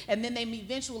overseers. And then they may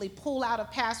eventually pull out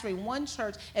of pastoring one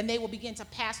church, and they will begin to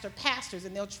pastor pastors,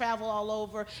 and they'll travel all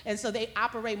over, and so they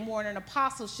operate more in an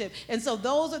apostleship. And so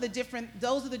those are the different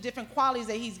qualities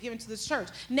that he's given to the church.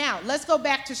 Now let's go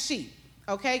back to sheep,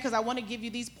 okay, because I want to give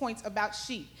you these points about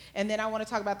sheep, and then I want to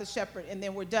talk about the shepherd, and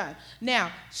then we're done.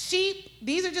 Now, sheep,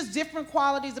 these are just different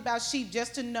qualities about sheep,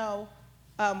 just to know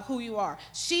who you are.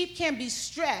 Sheep can be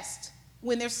stressed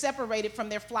when they're separated from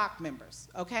their flock members,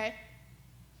 okay?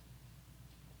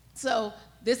 So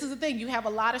this is the thing. You have a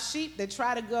lot of sheep that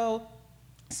try to go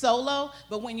solo,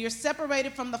 but when you're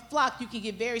separated from the flock, you can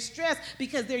get very stressed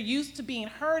because they're used to being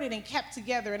herded and kept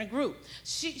together in a group.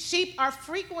 Sheep are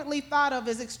frequently thought of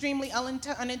as extremely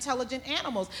unintelligent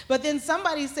animals, but then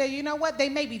somebody said, you know what, they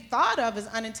may be thought of as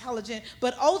unintelligent,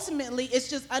 but ultimately it's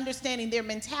just understanding their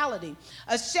mentality.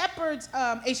 A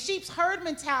sheep's herd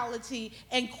mentality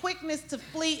and quickness to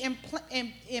flee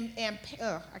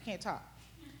I can't talk.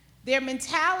 Their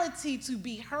mentality to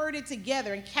be herded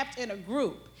together and kept in a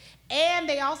group. And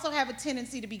they also have a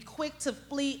tendency to be quick to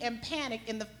flee and panic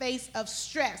in the face of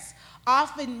stress,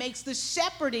 often makes the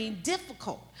shepherding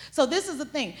difficult. So this is the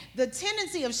thing. The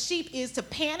tendency of sheep is to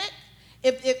panic.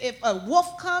 If a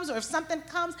wolf comes or if something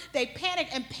comes, they panic.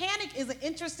 And panic is an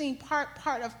interesting part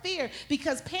of fear,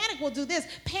 because panic will do this.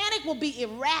 Panic will be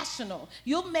irrational.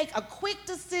 You'll make a quick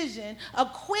decision, a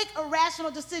quick irrational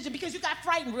decision, because you got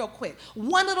frightened real quick.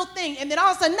 One little thing, and then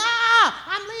all of a sudden,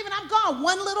 I'm leaving, I'm gone.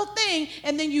 One little thing,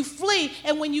 and then you flee.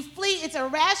 And when you flee, it's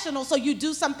irrational, so you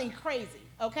do something crazy.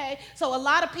 Okay, so a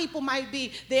lot of people might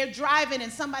be, they're driving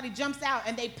and somebody jumps out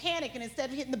and they panic, and instead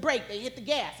of hitting the brake, they hit the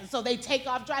gas, and so they take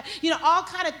off driving. You know, all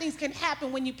kind of things can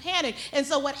happen when you panic. And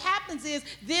so what happens is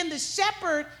then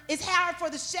it's hard for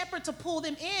the shepherd to pull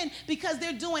them in, because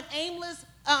they're doing aimless,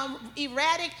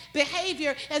 erratic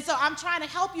behavior. And so I'm trying to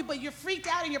help you, but you're freaked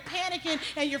out and you're panicking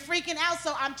and you're freaking out.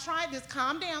 So I'm trying to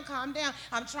calm down.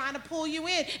 I'm trying to pull you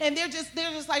in. And they're just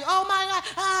like, oh my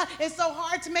God, it's so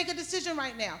hard to make a decision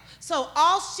right now. So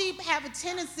all sheep have a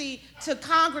tendency to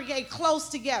congregate close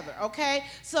together, okay?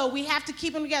 So we have to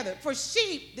keep them together. For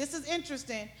sheep, this is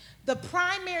interesting. The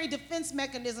primary defense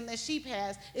mechanism that sheep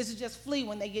has is to just flee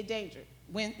when they get dangered.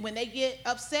 When they get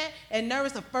upset and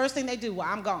nervous, the first thing they do, well,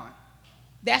 I'm gone.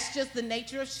 That's just the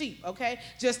nature of sheep, okay?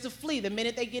 Just to flee the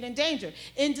minute they get in danger.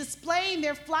 In displaying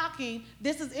their flocking,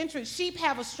 this is interesting. Sheep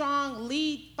have a strong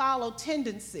lead-follow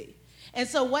tendency. And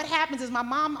so what happens is, my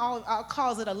mom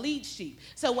calls it a lead sheep.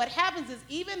 So what happens is,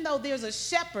 even though there's a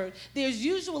shepherd, there's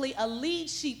usually a lead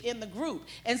sheep in the group.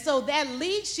 And so that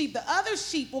lead sheep, the other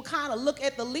sheep will kind of look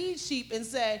at the lead sheep and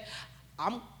say,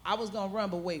 I was going to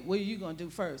run, but wait, what are you going to do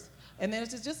first? And then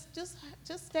it's just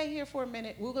stay here for a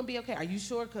minute. We're going to be okay. Are you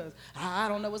sure? Because I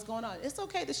don't know what's going on. It's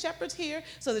okay. The shepherd's here.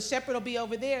 So the shepherd will be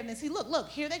over there. And then see, look,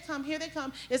 here they come.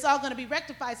 It's all going to be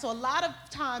rectified. So a lot of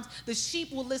times the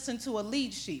sheep will listen to a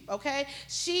lead sheep, okay?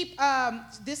 Sheep,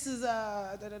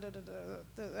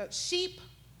 sheep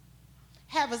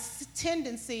have a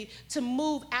tendency to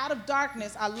move out of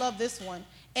darkness. I love this one.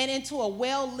 And into a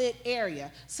well-lit area.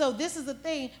 So this is the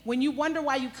thing, when you wonder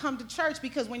why you come to church,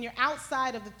 because when you're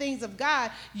outside of the things of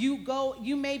God, you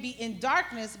may be in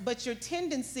darkness, but your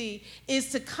tendency is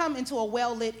to come into a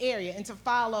well-lit area and to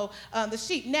follow the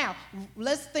sheep. Now,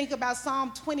 let's think about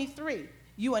Psalm 23.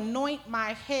 You anoint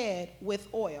my head with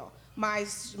oil. My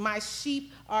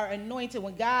sheep are anointed.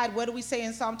 When God, what do we say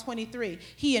in Psalm 23?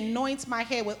 He anoints my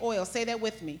head with oil. Say that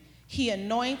with me. He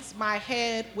anoints my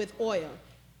head with oil.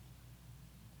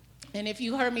 And if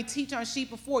you heard me teach on sheep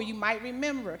before, you might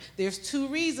remember there's two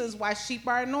reasons why sheep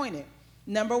are anointed.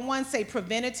 Number one, say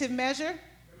preventative measure.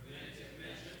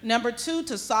 Number two,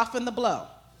 to soften the blow.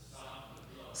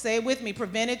 Say it with me,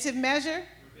 preventative measure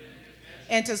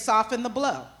and to soften the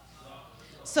blow.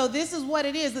 So this is what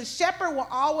it is. The shepherd will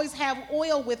always have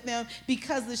oil with them,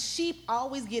 because the sheep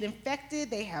always get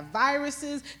infected. They have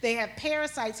viruses. They have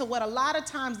parasites. So what a lot of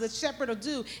times the shepherd will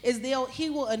do is he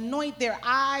will anoint their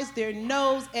eyes, their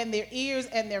nose, and their ears,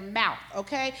 and their mouth,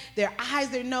 okay? Their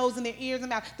eyes, their nose, and their ears and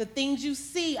mouth. The things you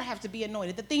see have to be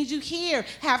anointed. The things you hear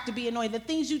have to be anointed. The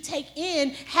things you take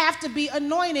in have to be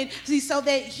anointed, so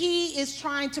that he is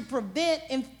trying to prevent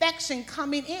infection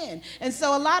coming in. And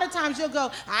so a lot of times you'll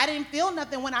go, I didn't feel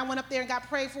nothing when I went up there and got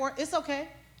prayed for. It's okay.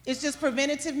 It's just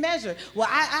preventative measure. Well,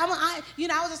 I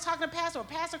was just talking to Pastor. Or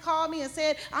Pastor called me and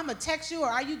said, I'm going to text you, or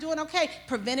are you doing okay?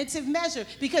 Preventative measure,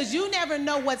 because you never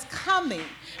know what's coming.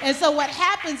 And so what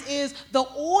happens is the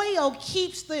oil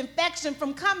keeps the infection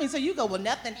from coming. So you go, well,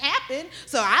 nothing happened,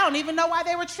 so I don't even know why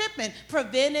they were tripping.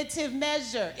 Preventative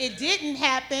measure. It didn't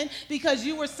happen because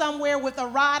you were somewhere with a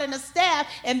rod and a staff,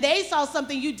 and they saw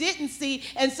something you didn't see,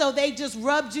 and so they just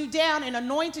rubbed you down and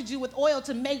anointed you with oil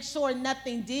to make sure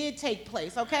nothing did take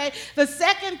place, okay? The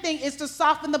second thing is to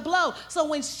soften the blow. So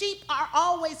when sheep are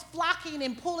always flocking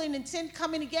and pulling and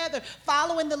coming together,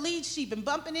 following the lead sheep and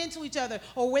bumping into each other,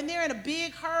 or when they're in a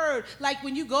big herd, like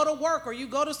when you go to work or you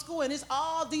go to school and it's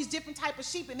all these different type of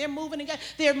sheep and they're moving together,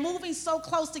 they're moving so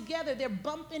close together, they're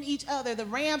bumping each other, the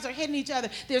rams are hitting each other,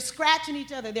 they're scratching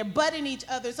each other, they're butting each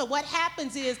other. So what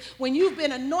happens is when you've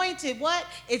been anointed,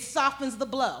 it softens the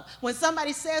blow. When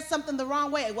somebody says something the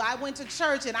wrong way, well, I went to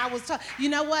church and I was you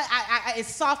know what, it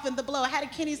softened the blow. I had a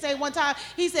Kenny say one time,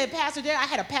 he said, Pastor Darrell, I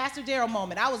had a Pastor Darrell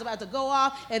moment. I was about to go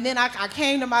off, and then I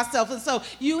came to myself. And so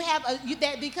you have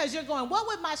that because you're going, what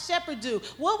would my shepherd do?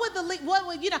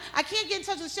 I can't get in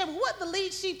touch with the shepherd. What the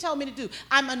lead sheep told me to do?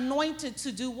 I'm anointed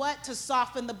to do what? To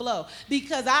soften the blow.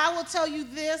 Because I will tell you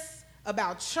this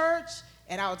about church,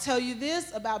 and I'll tell you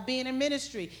this about being in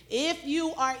ministry. If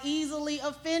you are easily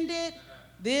offended,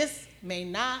 this may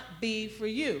not be for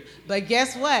you. But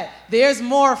guess what? There's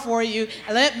more for you.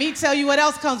 Let me tell you what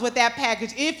else comes with that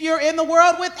package. If you're in the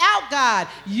world without God,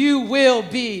 you will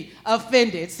be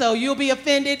offended. So you'll be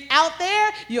offended out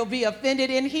there, you'll be offended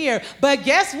in here. But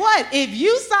guess what? If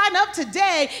you sign up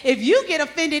today, if you get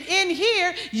offended in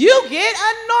here, you get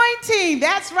anointing.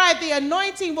 That's right. The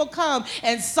anointing will come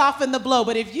and soften the blow.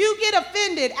 But if you get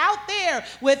offended out there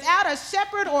without a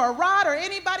shepherd or a rod or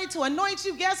anybody to anoint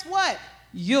you, guess what?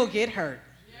 You'll get hurt,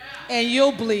 and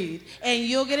you'll bleed, and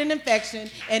you'll get an infection,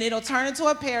 and it'll turn into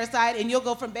a parasite, and you'll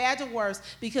go from bad to worse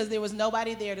because there was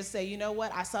nobody there to say, you know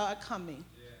what, I saw it coming.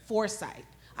 Foresight.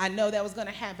 I know that was going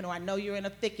to happen, or I know you're in a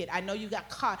thicket. I know you got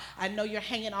caught. I know you're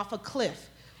hanging off a cliff.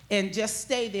 And just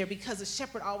stay there, because the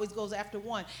shepherd always goes after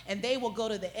one. And they will go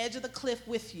to the edge of the cliff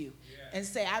with you and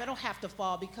say, I don't have to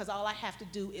fall, because all I have to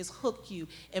do is hook you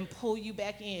and pull you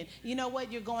back in. You know what?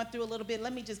 You're going through a little bit.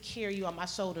 Let me just carry you on my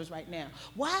shoulders right now.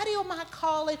 Why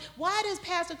does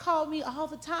Pastor call me all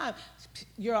the time?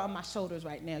 You're on my shoulders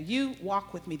right now. You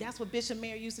walk with me. That's what Bishop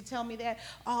Mayer used to tell me that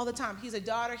all the time. He's a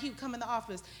daughter. He would come in the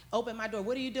office, open my door.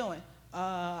 What are you doing?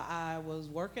 I was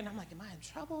working. I'm like, am I in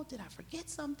trouble? Did I forget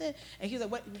something? And he's like,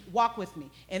 what? Walk with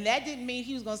me. And that didn't mean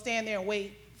he was going to stand there and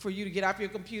wait for you to get off your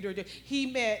computer. He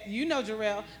meant,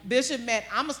 Jarrell, Bishop meant,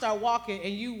 I'm going to start walking,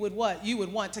 and you would what? You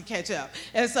would want to catch up.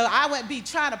 And so I would be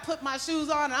trying to put my shoes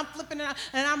on, and I'm flipping it out,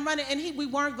 and I'm running, and we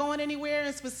weren't going anywhere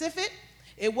in specific.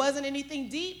 It wasn't anything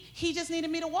deep. He just needed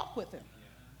me to walk with him.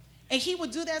 And he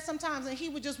would do that sometimes, and he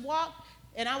would just walk,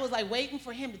 and I was like waiting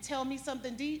for him to tell me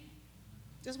something deep.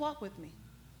 Just walk with me.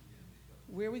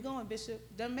 Where are we going, Bishop?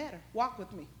 Doesn't matter. Walk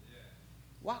with me.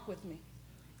 Walk with me.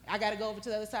 I got to go over to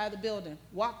the other side of the building.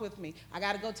 Walk with me. I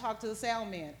got to go talk to the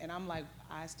sound man. And I'm like,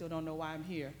 I still don't know why I'm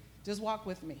here. Just walk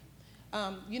with me.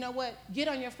 You know what? Get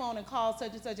on your phone and call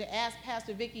such and such and ask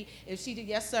Pastor Vicki if she did.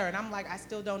 Yes, sir. And I'm like, I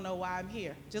still don't know why I'm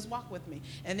here. Just walk with me.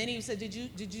 And then he said, did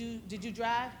you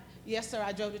drive? Yes, sir.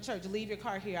 I drove to church. Leave your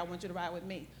car here. I want you to ride with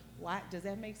me. Why? Does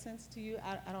that make sense to you?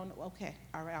 I don't know. Okay.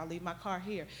 All right. I'll leave my car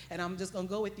here, and I'm just going to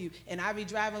go with you. And I'll be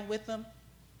driving with them.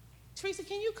 Teresa,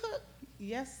 can you cook?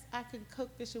 Yes, I can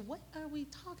cook, Bishop. What are we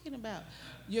talking about?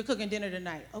 You're cooking dinner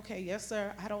tonight. Okay, yes,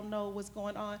 sir. I don't know what's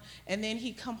going on. And then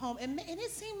he'd come home, and it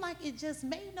seemed like it just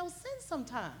made no sense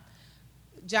sometimes.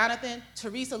 Jonathan,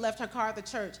 Teresa left her car at the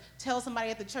church. Tell somebody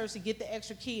at the church to get the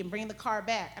extra key and bring the car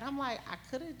back. And I'm like, I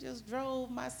could have just drove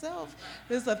myself.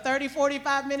 This is a 30,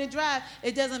 45-minute drive.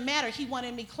 It doesn't matter. He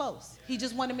wanted me close. He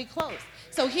just wanted me close.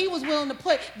 So he was willing to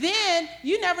put. Then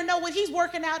you never know what he's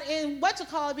working out in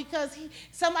because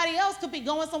somebody else could be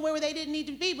going somewhere where they didn't need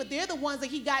to be, but they're the ones that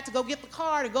he got to go get the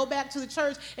car, to go back to the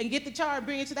church and get the car and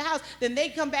bring it to the house. Then they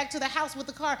come back to the house with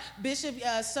the car. Bishop,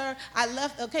 sir, I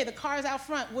left. Okay, the car's out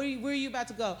front. Where are you about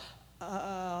to go?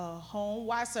 Home.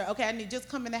 Why, sir? Okay, I need just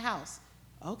come in the house.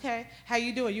 Okay, how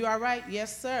you doing? You all right?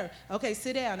 Yes, sir. Okay,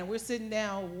 sit down. And we're sitting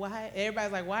down. Why?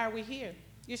 Everybody's like, why are we here?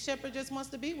 Your shepherd just wants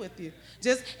to be with you.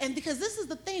 And because this is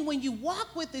the thing, when you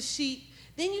walk with the sheep,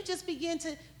 then you just begin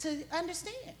to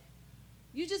understand.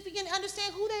 You just begin to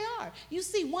understand who they are. You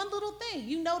see one little thing.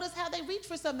 You notice how they reach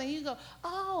for something. You go,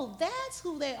 oh, that's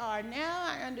who they are. Now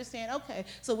I understand. Okay,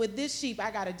 so with this sheep, I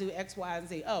got to do X, Y, and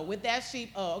Z. Oh, with that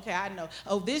sheep, oh, okay, I know.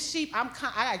 Oh, this sheep, I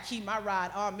got to keep my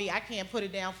rod on me. I can't put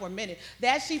it down for a minute.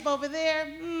 That sheep over there,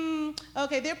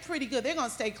 okay, they're pretty good. They're going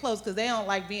to stay close because they don't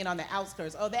like being on the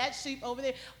outskirts. Oh, that sheep over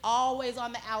there, always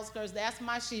on the outskirts. That's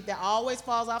my sheep that always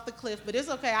falls off the cliff. But it's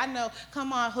okay. I know.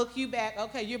 Come on, hook you back.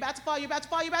 Okay, you're about to fall. You're about to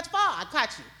fall. You're about to fall. I caught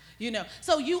you.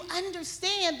 So you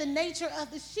understand the nature of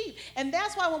the sheep. And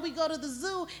that's why when we go to the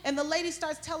zoo and the lady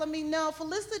starts telling me, no,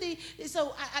 Felicity,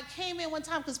 so I came in one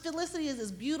time because Felicity is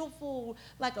this beautiful,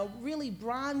 like a really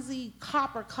bronzy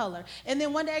copper color. And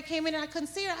then one day I came in and I couldn't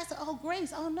see her. I said, oh,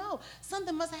 Grace, oh no,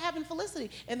 something must have happened to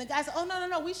Felicity. And the guy said, oh,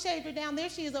 no, we shaved her down. There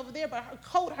she is over there, but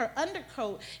her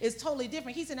undercoat is totally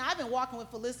different. He said, now I've been walking with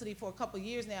Felicity for a couple of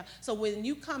years now. So when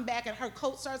you come back and her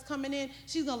coat starts coming in,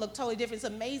 she's going to look totally different.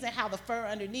 It's amazing how the fur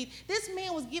underneath. This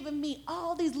man was giving me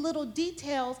all these little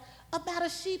details about a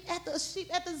sheep at the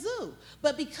zoo.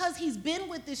 But because he's been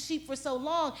with this sheep for so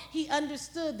long, he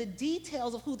understood the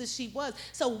details of who the sheep was.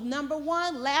 So number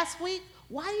one, last week,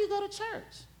 why do you go to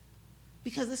church?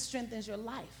 Because it strengthens your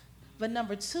life. But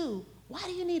number two, why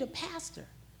do you need a pastor?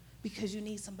 Because you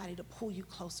need somebody to pull you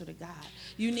closer to God.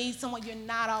 You need someone you're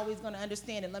not always going to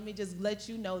understand. And let me just let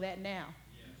you know that now.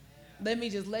 Let me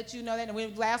just let you know that.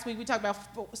 And last week we talked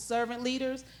about servant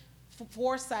leaders.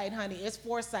 Foresight, honey, it's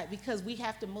foresight because we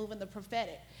have to move in the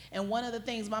prophetic. And one of the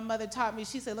things my mother taught me,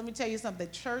 she said, let me tell you something,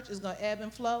 the church is going to ebb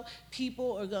and flow.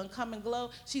 People are going to come and glow.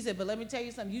 She said, but let me tell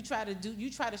you something, you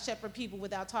try to shepherd people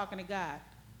without talking to God,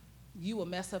 you will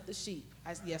mess up the sheep.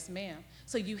 I said, yes, ma'am.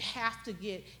 So you have to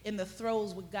get in the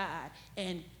throes with God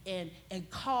and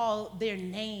call their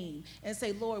name and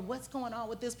say, Lord, what's going on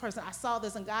with this person? I saw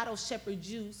this, and God will shepherd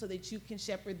you so that you can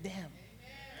shepherd them.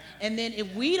 And then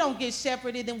if we don't get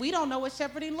shepherded, then we don't know what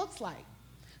shepherding looks like.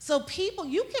 So people,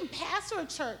 you can pastor a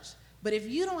church, but if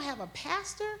you don't have a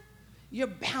pastor, you're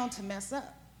bound to mess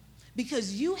up.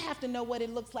 Because you have to know what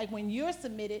it looks like when you're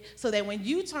submitted so that when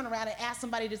you turn around and ask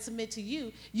somebody to submit to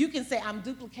you, you can say, I'm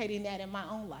duplicating that in my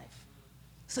own life.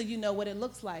 So you know what it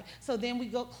looks like. So then we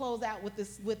go close out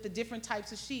with the different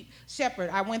types of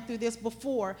shepherd. I went through this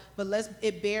before, but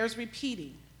it bears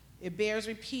repeating. It bears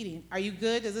repeating. Are you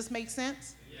good? Does this make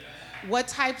sense? What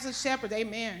types of shepherd?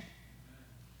 Amen.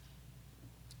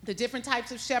 The different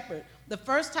types of shepherd. The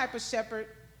first type of shepherd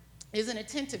is an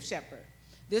attentive shepherd.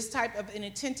 This type of an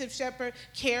attentive shepherd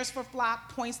cares for flock,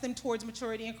 points them towards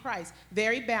maturity in Christ.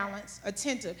 Very balanced,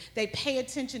 attentive. They pay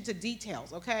attention to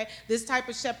details, okay? This type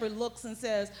of shepherd looks and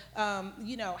says,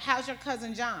 how's your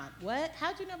cousin John? What?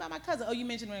 How'd you know about my cousin? Oh, you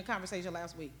mentioned him in a conversation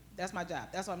last week. That's my job.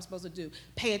 That's what I'm supposed to do.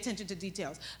 Pay attention to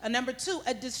details. Number two,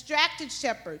 a distracted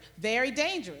shepherd. Very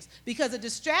dangerous because a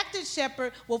distracted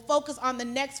shepherd will focus on the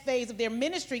next phase of their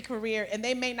ministry career and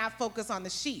they may not focus on the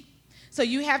sheep. So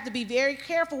you have to be very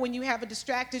careful when you have a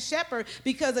distracted shepherd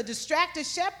because a distracted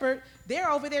shepherd,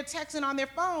 they're over there texting on their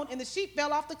phone and the sheep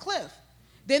fell off the cliff.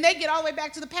 Then they get all the way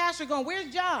back to the pasture going,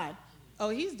 where's John? Oh,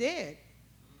 he's dead.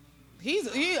 You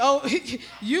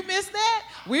missed that?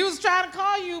 We was trying to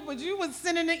call you, but you was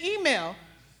sending an email.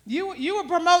 You were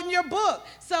promoting your book.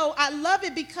 So I love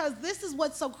it because this is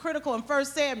what's so critical in 1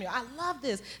 Samuel. I love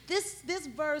this. This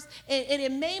verse, and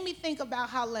it made me think about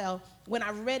Hallel when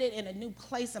I read it in a new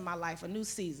place in my life, a new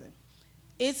season.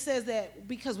 It says that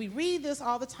because we read this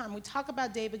all the time, we talk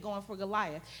about David going for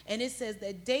Goliath, and it says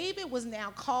that David was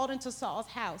now called into Saul's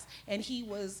house, and he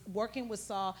was working with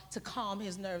Saul to calm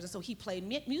his nerves, and so he played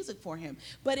music for him.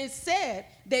 But it said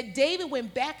that David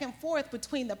went back and forth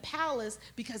between the palace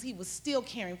because he was still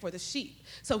caring for the sheep.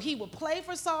 So he would play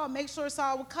for Saul, make sure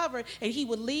Saul was covered, and he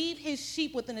would leave his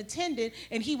sheep with an attendant,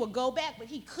 and he would go back, but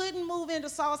he couldn't move into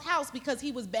Saul's house because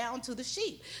he was bound to the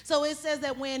sheep. So it says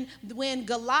that when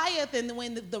Goliath and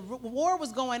when the war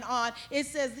was going on, it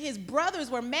says his brothers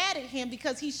were mad at him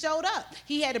because he showed up.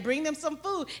 He had to bring them some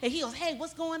food, and he goes, hey,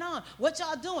 what's going on? What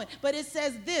y'all doing? But it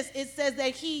says this. It says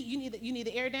that you need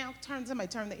the air down. Somebody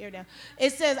turn the air down.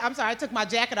 It says, I'm sorry, I took my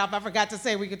jacket off. I forgot to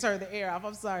say we could turn the air off.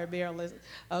 I'm sorry, Marilyn.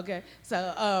 Okay,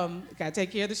 so gotta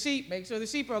take care of the sheep. Make sure the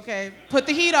sheep are okay. Put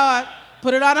the heat on.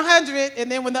 Put it on 100, and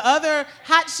then when the other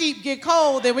hot sheep get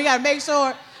cold, then we gotta make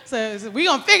sure. So we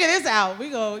gonna figure this out. We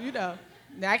go,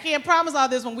 Now, I can't promise all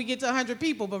this when we get to 100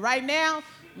 people, but right now,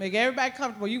 make everybody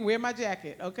comfortable. You can wear my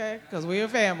jacket, okay? Because we're a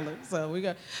family.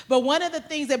 But one of the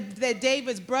things that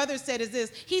David's brother said is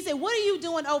this. He said, what are you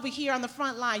doing over here on the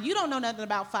front line? You don't know nothing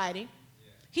about fighting.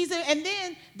 He said, and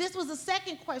then this was the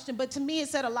second question, but to me it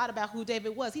said a lot about who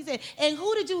David was. He said, and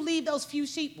who did you leave those few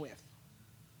sheep with?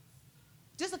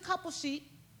 Just a couple sheep.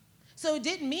 So it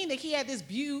didn't mean that he had this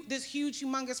huge,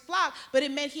 humongous flock, but it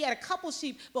meant he had a couple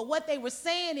sheep. But what they were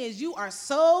saying is, you are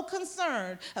so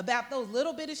concerned about those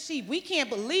little bit of sheep. We can't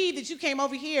believe that you came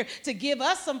over here to give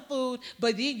us some food,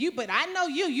 but I know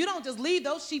you don't just leave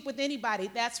those sheep with anybody.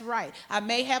 That's right. I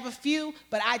may have a few,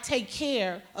 but I take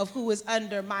care of who is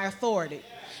under my authority.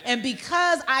 And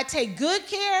because I take good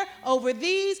care over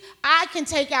these, I can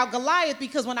take out Goliath,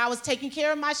 because when I was taking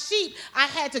care of my sheep, I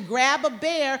had to grab a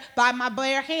bear by my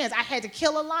bare hands. I had to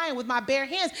kill a lion with my bare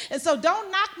hands. And so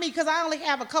don't knock me because I only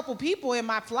have a couple people in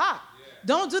my flock.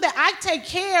 Don't do that. I take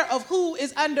care of who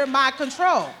is under my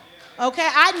control. Okay,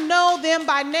 I know them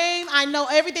by name. I know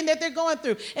everything that they're going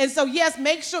through. And so, yes,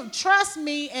 make sure, trust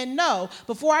me and know,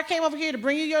 before I came over here to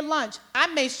bring you your lunch, I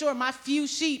made sure my few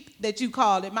sheep that you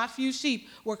called it, my few sheep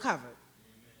were covered.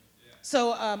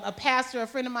 So a pastor, a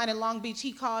friend of mine in Long Beach,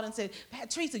 he called and said,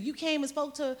 Teresa, you came and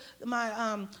spoke to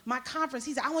my conference.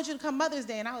 He said, I want you to come Mother's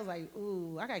Day. And I was like,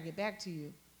 ooh, I got to get back to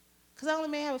you, because I only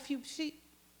may have a few sheep.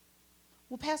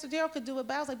 Well, Pastor Darrell could do it,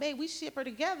 but I was like, babe, we ship her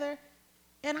together.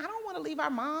 And I don't want to leave our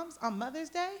moms on Mother's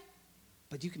Day,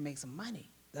 but you can make some money.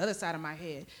 The other side of my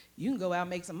head, you can go out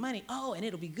and make some money. Oh, and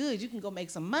it'll be good. You can go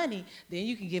make some money. Then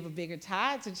you can give a bigger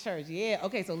tithe to church. Yeah,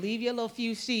 okay, so leave your little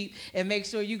few sheep and make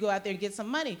sure you go out there and get some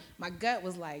money. My gut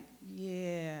was like,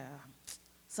 yeah,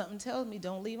 something tells me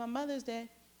don't leave on Mother's Day.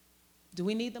 Do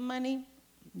we need the money?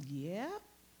 Yeah.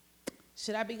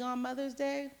 Should I be gone Mother's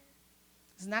Day?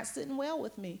 It's not sitting well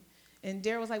with me. And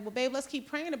Darrell was like, well, babe, let's keep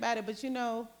praying about it, but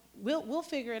we'll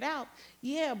figure it out.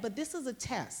 Yeah, but this is a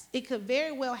test. It could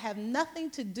very well have nothing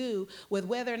to do with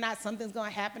whether or not something's going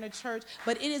to happen at church,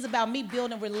 but it is about me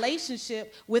building a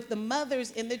relationship with the mothers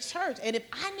in the church. And if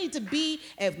I need to be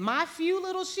at my few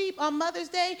little sheep on Mother's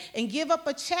Day and give up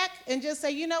a check and just say,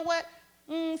 you know what,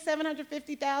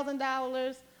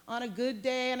 $750,000 on a good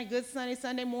day, on a good sunny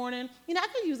Sunday morning, I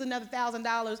could use another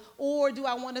 $1,000. Or do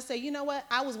I want to say, you know what,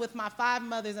 I was with my 5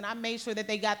 mothers and I made sure that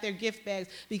they got their gift bags,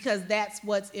 because that's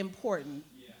what's important.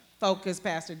 Yeah. Focus,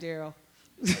 Pastor Darrell.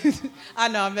 I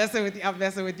know I'm messing with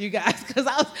you guys, because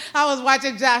I was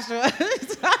watching Joshua.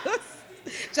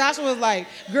 Joshua was like,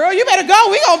 girl, you better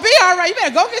go. We gonna be all right. You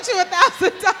better go get you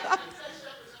 $1,000.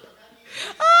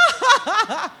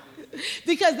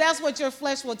 Because that's what your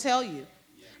flesh will tell you.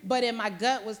 But in my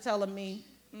gut was telling me,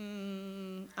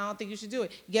 I don't think you should do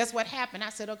it. Guess what happened?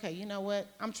 I said, okay, you know what?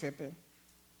 I'm tripping.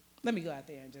 Let me go out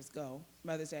there and just go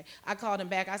Mother's Day. I called him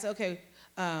back. I said, okay,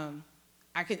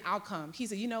 I'll come. He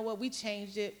said, you know what? We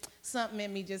changed it. Something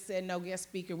in me just said, no guest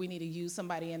speaker. We need to use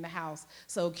somebody in the house.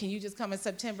 So can you just come in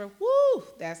September? Woo,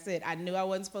 that's it. I knew I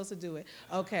wasn't supposed to do it.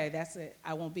 Okay, that's it.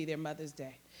 I won't be there Mother's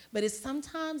Day. But it's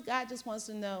sometimes God just wants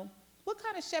to know, what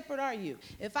kind of shepherd are you?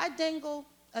 If I dangle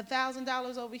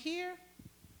 $1,000 over here,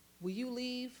 will you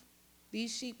leave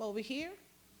these sheep over here?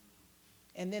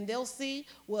 And then they'll see,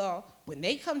 well, when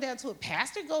they come down to it,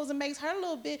 pastor goes and makes her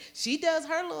little bit, she does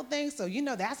her little thing, so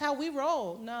that's how we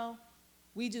roll. No,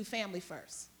 we do family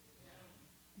first.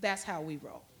 That's how we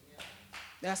roll.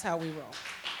 That's how we roll.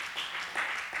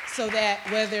 So that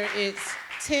whether it's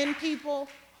 10 people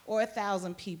or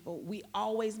 1,000 people, we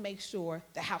always make sure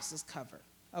the house is covered.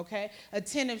 Okay?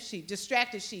 Attentive sheep,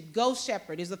 distracted sheep, ghost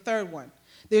shepherd is the third one.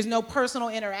 There's no personal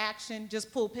interaction,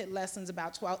 just pulpit lessons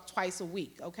about twice a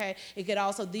week, okay? It could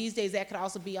also, these days, that could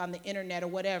also be on the internet or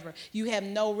whatever. You have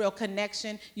no real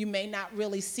connection. You may not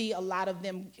really see a lot of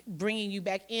them bringing you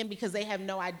back in because they have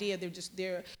no idea. They're ghost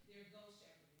shepherds,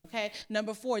 okay?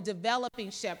 Number 4,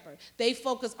 developing shepherd. They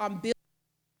focus on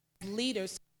building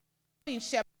leaders. Developing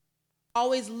shepherd,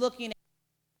 always looking at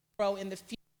grow in the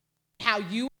future, how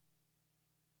you.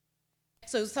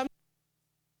 So sometimes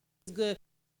it's good.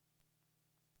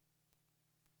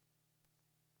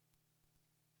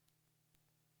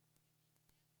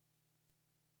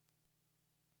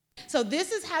 So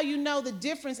this is how you know the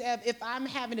difference of if I'm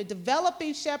having a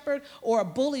developing shepherd or a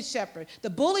bully shepherd. The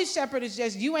bully shepherd is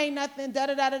just, you ain't nothing,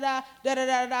 da-da-da-da-da,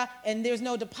 da-da-da-da-da, and there's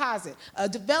no deposit. A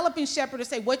developing shepherd will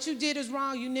say, what you did is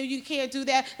wrong, you knew you can't do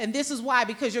that, and this is why,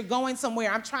 because you're going somewhere.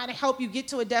 I'm trying to help you get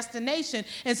to a destination.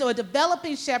 And so a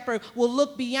developing shepherd will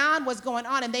look beyond what's going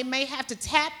on, and they may have to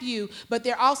tap you, but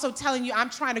they're also telling you, I'm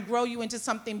trying to grow you into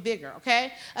something bigger,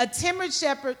 okay? A timid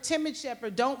shepherd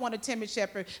don't want a timid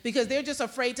shepherd because they're just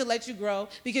afraid to let let you grow,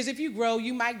 because if you grow,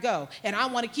 you might go. And I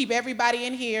want to keep everybody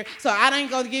in here, so I ain't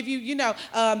going to give you,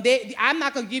 I'm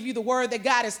not going to give you the word that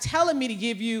God is telling me to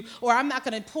give you, or I'm not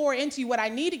going to pour into you what I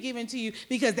need to give into you,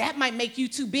 because that might make you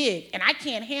too big. And I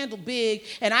can't handle big,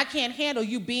 and I can't handle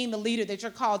you being the leader that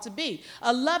you're called to be.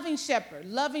 A loving shepherd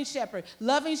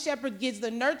gets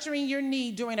the nurturing you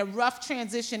need during a rough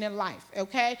transition in life,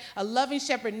 okay? A loving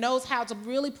shepherd knows how to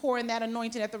really pour in that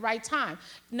anointing at the right time.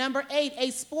 Number 8,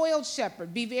 a spoiled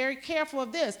shepherd. Be very careful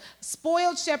of this.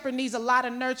 Spoiled shepherd needs a lot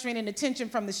of nurturing and attention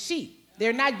from the sheep.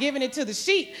 They're not giving it to the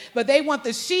sheep, but they want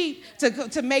the sheep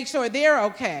to make sure they're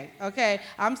okay, okay?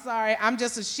 I'm sorry, I'm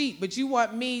just a sheep, but you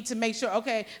want me to make sure,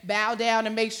 okay, bow down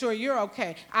and make sure you're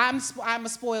okay. I'm a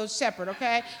spoiled shepherd,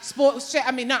 okay?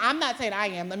 I'm not saying I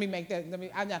am.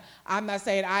 I'm not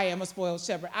saying I am a spoiled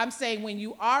shepherd. I'm saying when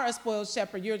you are a spoiled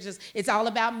shepherd, it's all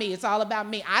about me. It's all about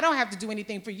me. I don't have to do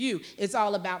anything for you. It's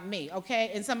all about me, okay?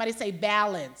 And somebody say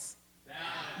balance.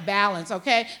 Balance,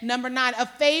 okay? Number 9, a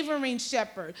favoring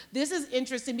shepherd. This is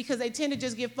interesting because they tend to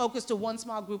just give focus to one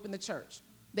small group in the church.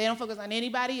 They don't focus on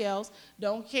anybody else.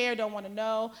 Don't care. Don't want to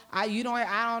know. I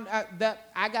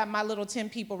got my little 10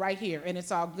 people right here, and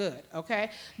it's all good.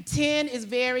 Okay. 10 is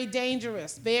very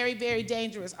dangerous. Very, very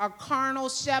dangerous. A carnal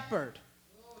shepherd.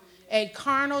 A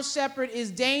carnal shepherd is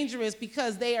dangerous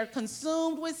because they are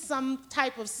consumed with some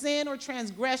type of sin or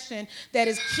transgression that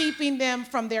is keeping them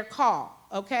from their call.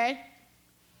 Okay.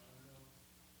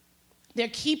 They're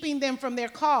keeping them from their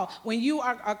call. When you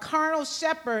are a carnal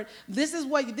shepherd, this is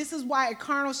why a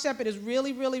carnal shepherd is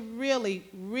really, really, really,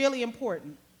 really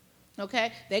important.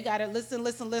 Okay? They got to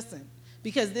listen.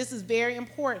 Because this is very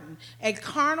important. A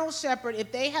carnal shepherd,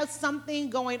 if they have something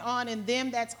going on in them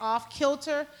that's off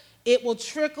kilter, it will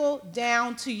trickle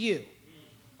down to you.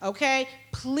 Okay?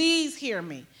 Please hear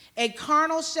me. A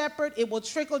carnal shepherd, it will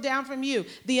trickle down from you.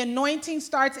 The anointing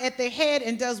starts at the head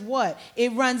and does what?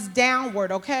 It runs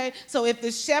downward, okay? So if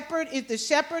the shepherd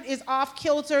is off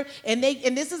kilter, and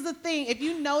this is the thing, if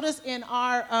you notice in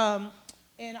our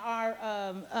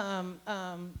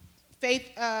faith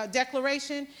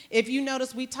declaration, if you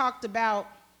notice we talked about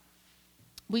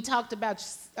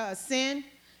sin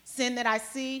that I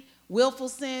see, willful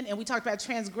sin, and we talked about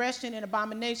transgression and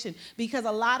abomination, because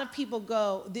a lot of people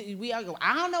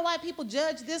I don't know why people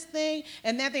judge this thing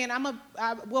and that thing, and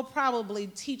we'll probably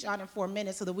teach on it for a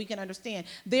minute so that we can understand.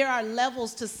 There are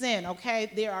levels to sin,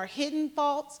 okay? There are hidden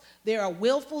faults, there are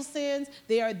willful sins,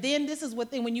 this is what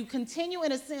when you continue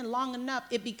in a sin long enough,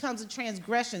 it becomes a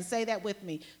transgression. Say that with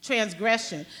me,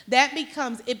 transgression.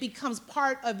 It becomes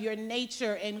part of your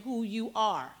nature and who you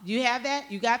are. You have that?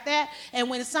 You got that? And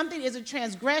when something is a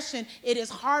transgression, it is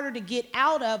harder to get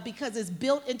out of because it's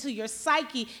built into your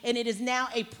psyche, and it is now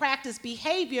a practiced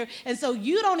behavior, and so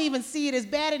you don't even see it as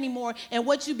bad anymore, and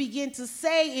what you begin to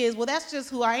say is, well, that's just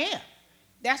who I am.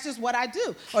 That's just what I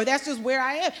do, or that's just where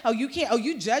I am. Oh,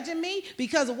 you judging me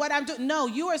because of what I'm doing? No,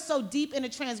 you are so deep in a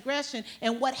transgression,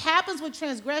 and what happens with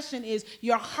transgression is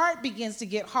your heart begins to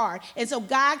get hard, and so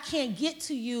God can't get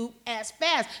to you as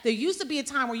fast. There used to be a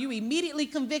time where you immediately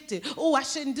convicted. Oh, I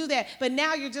shouldn't do that, but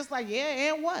now you're just like,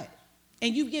 yeah, and what?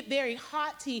 And you get very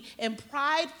haughty and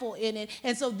prideful in it.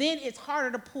 And so then it's harder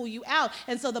to pull you out.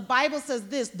 And so the Bible says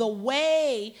this, the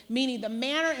way, meaning the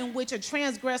manner in which a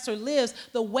transgressor lives,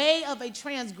 the way of a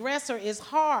transgressor is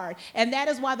hard. And that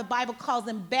is why the Bible calls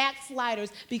them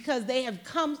backsliders, because they have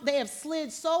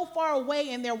slid so far away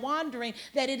in their wandering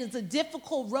that it is a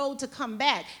difficult road to come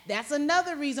back. That's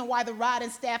another reason why the rod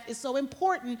and staff is so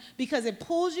important, because it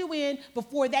pulls you in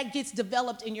before that gets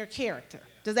developed in your character.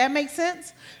 Does that make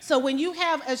sense? So when you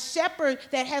have a shepherd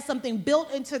that has something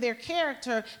built into their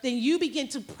character, then you begin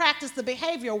to practice the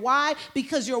behavior. Why?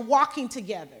 Because you're walking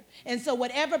together. And so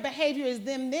whatever behavior is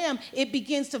them, it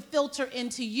begins to filter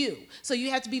into you. So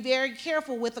you have to be very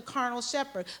careful with a carnal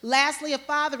shepherd. Lastly, a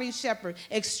fathering shepherd,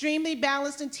 extremely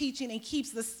balanced in teaching and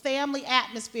keeps the family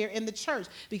atmosphere in the church,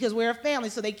 because we're a family,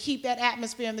 so they keep that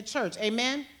atmosphere in the church.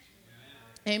 Amen?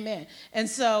 Amen. And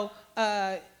so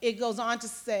it goes on to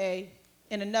say,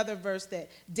 in another verse, that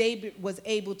David was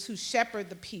able to shepherd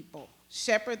the people,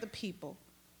 cover the people,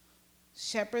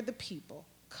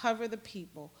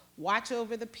 watch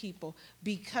over the people,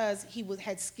 because he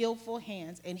had skillful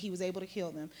hands and he was able to heal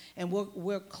them. And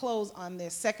we'll close on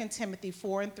this, 2 Timothy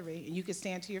 4:3, and you can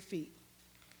stand to your feet.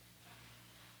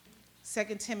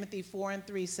 2 Timothy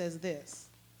 4:3 says this.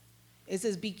 It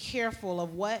says, be careful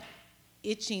of what?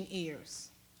 Itching ears.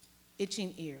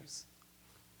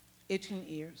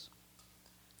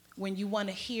 When you want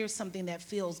to hear something that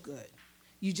feels good.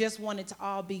 You just want it to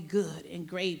all be good and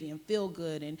gravy and feel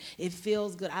good, and it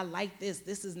feels good. I like this.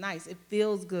 This is nice. It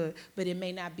feels good, but it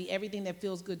may not be. Everything that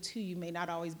feels good to you may not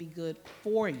always be good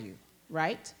for you,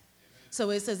 right?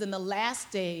 So it says in the last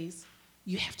days,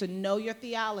 you have to know your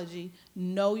theology,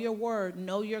 know your word,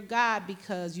 know your God,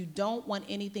 because you don't want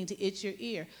anything to itch your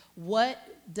ear. What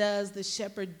does the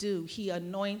shepherd do? He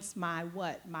anoints my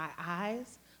what? My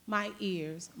eyes, my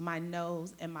ears, my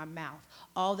nose, and my mouth,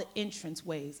 all the entrance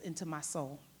ways into my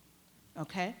soul,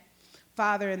 okay?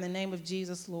 Father, in the name of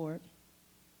Jesus, Lord,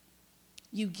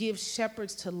 you give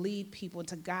shepherds to lead people and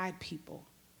to guide people.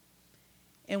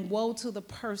 And woe to the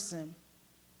person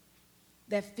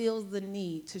that feels the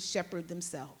need to shepherd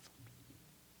themselves.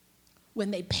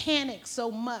 When they panic so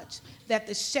much that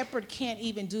the shepherd can't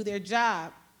even do their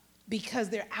job because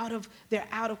they're out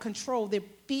of control. Their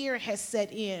fear has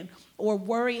set in, or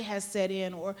worry has set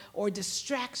in, or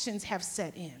distractions have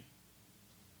set in.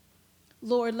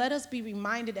 Lord, let us be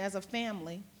reminded as a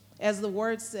family, as the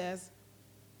word says,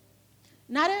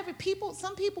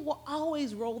 some people will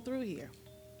always roll through here.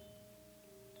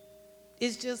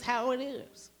 It's just how it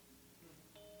is.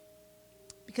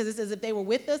 Because it says if they were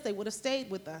with us, they would have stayed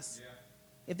with us. Yeah.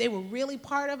 If they were really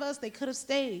part of us, they could have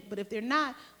stayed. But if they're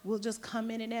not, we'll just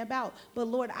come in and ebb out. But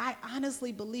Lord, I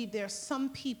honestly believe there are some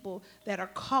people that are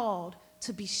called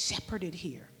to be shepherded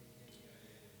here.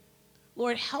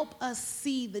 Lord, help us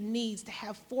see the needs, to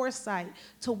have foresight,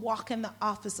 to walk in the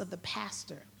office of the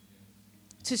pastor,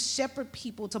 to shepherd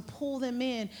people, to pull them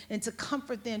in and to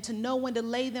comfort them, to know when to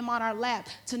lay them on our lap,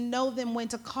 to know them when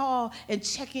to call and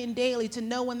check in daily, to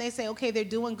know when they say, okay, they're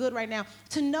doing good right now,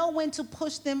 to know when to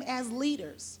push them as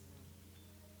leaders,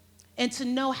 and to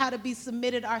know how to be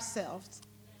submitted ourselves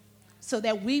so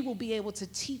that we will be able to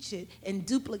teach it and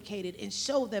duplicate it and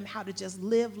show them how to just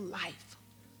live life.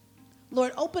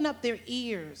 Lord, open up their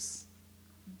ears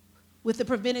with the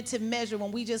preventative measure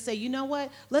when we just say, you know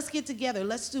what, let's get together,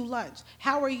 let's do lunch.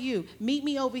 How are you? Meet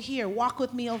me over here, walk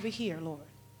with me over here, Lord.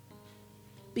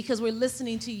 Because we're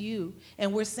listening to you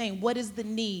and we're saying, what is the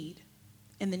need?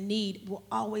 And the need will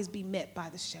always be met by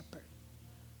the shepherd.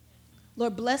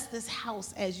 Lord, bless this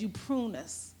house as you prune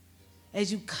us,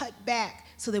 as you cut back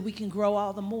so that we can grow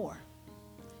all the more.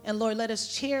 And Lord, let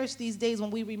us cherish these days when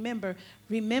we remember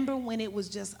when it was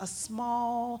just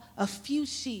a few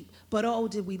sheep, but oh,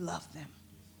 did we love them.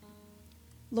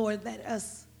 Lord, let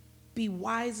us be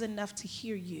wise enough to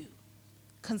hear you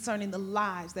concerning the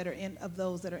lives of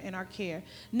those that are in our care.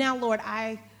 Now, Lord,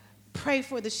 I pray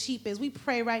for the sheep as we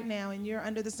pray right now, and you're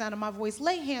under the sound of my voice.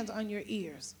 Lay hands on your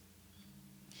ears.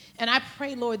 And I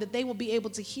pray, Lord, that they will be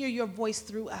able to hear your voice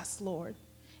through us, Lord.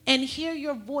 And hear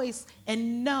your voice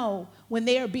and know when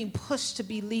they are being pushed to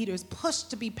be leaders,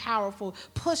 pushed to be powerful,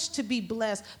 pushed to be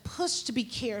blessed, pushed to be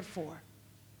cared for.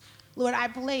 Lord, I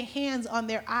lay hands on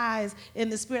their eyes in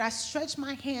the spirit. I stretch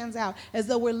my hands out as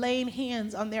though we're laying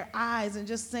hands on their eyes and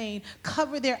just saying,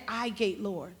 cover their eye gate,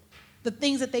 Lord. The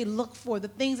things that they look for, the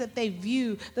things that they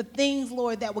view, the things,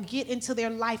 Lord, that will get into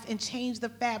their life and change the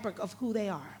fabric of who they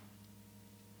are.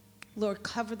 Lord,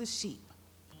 cover the sheep.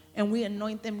 And we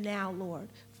anoint them now, Lord,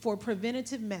 for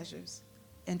preventative measures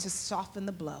and to soften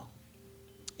the blow.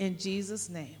 In Jesus'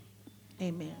 name,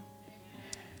 amen.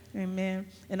 Amen.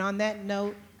 And on that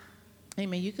note,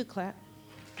 amen, you could clap.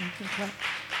 You can clap.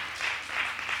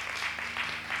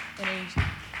 And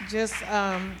just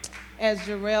as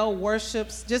Jarrell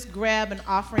worships, just grab an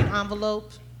offering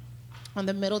envelope on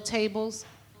the middle tables,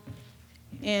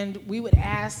 and we would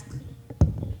ask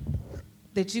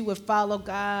that you would follow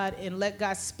God and let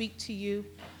God speak to you.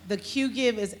 The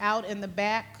Q-Give is out in the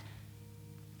back.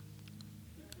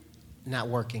 Not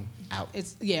working. Out.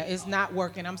 It's not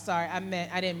working. I'm sorry.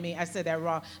 I said that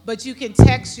wrong. But you can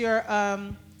text your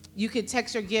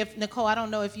gift. Nicole, I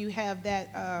don't know if you have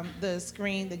that the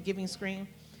screen, the giving screen,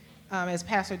 as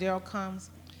Pastor Darrell comes.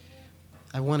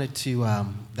 I wanted to.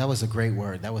 That was a great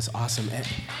word. That was awesome.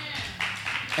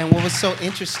 And what was so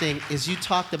interesting is you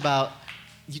talked about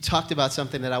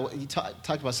something that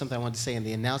talked about something I wanted to say in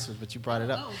the announcements, but you brought it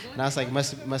up, and I was like,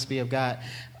 must be of God.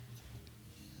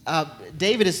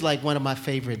 David is like one of my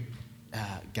favorite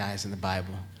guys in the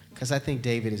Bible because I think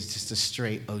David is just a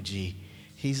straight OG.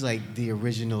 He's like the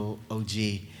original OG,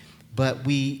 but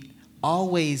we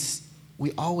always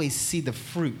see the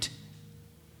fruit.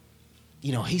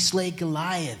 You know, he slayed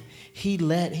Goliath. He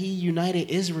united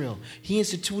Israel. He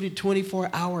instituted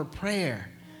 24-hour prayer.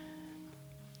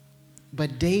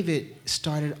 But David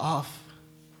started off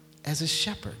as a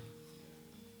shepherd.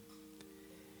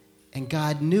 And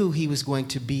God knew he was going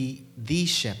to be the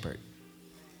shepherd.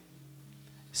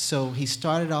 So he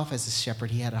started off as a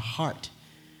shepherd. He had a heart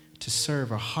to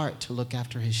serve, a heart to look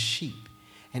after his sheep.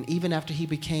 And even after he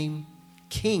became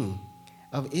king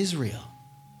of Israel,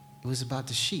 it was about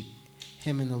the sheep,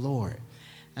 him and the Lord.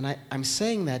 And I'm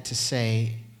saying that to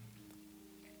say,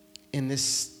 in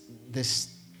this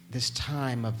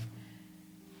time of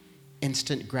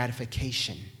instant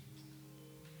gratification,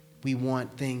 we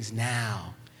want things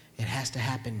now. It has to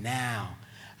happen now.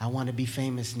 I want to be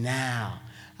famous now.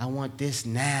 I want this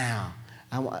now.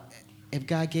 If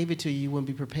God gave it to you, you wouldn't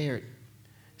be prepared,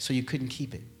 so you couldn't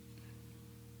keep it.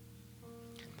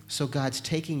 So God's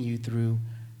taking you through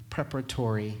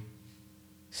preparatory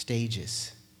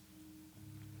stages.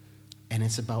 And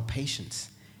it's about patience.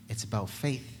 It's about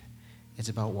faith. It's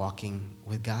about walking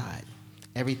with God.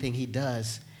 Everything he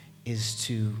does is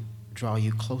to draw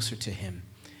you closer to him.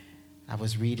 I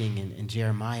was reading, and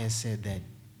Jeremiah said that,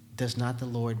 does not the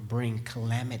Lord bring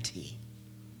calamity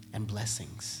and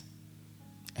blessings?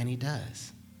 And he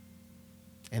does.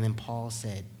 And then Paul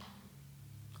said,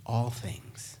 all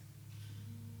things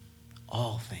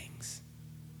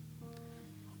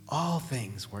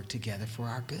work together for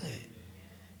our good.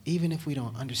 Even if we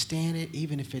don't understand it,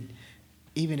 even if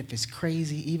it's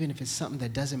crazy, even if it's something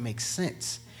that doesn't make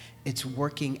sense, it's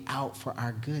working out for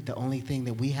our good. The only thing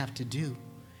that we have to do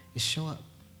is show up.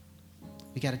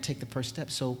 We got to take the first step.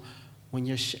 So when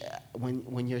you're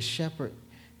shepherd,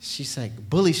 she's like,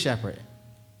 bully shepherd.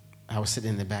 I was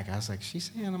sitting in the back. I was like,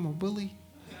 she's saying I'm a bully?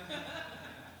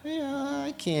 Yeah,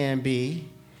 I can be.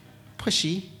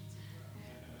 Pushy.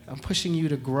 I'm pushing you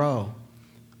to grow.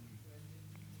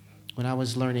 When I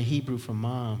was learning Hebrew from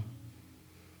Mom,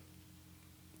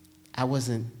 I was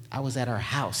at her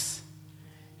house.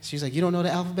 She was like, you don't know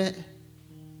the alphabet?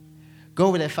 Go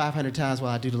over that 500 times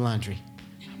while I do the laundry.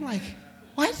 I'm like,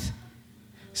 what?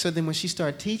 So then when she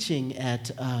started teaching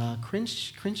at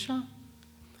Crenshaw?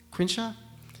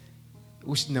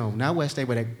 No, not West A,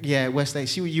 but West A.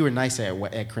 You were nice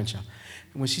at Crenshaw.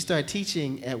 When she started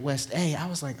teaching at West A, I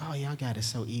was like, oh, y'all got it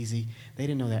so easy. They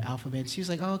didn't know their alphabet. She was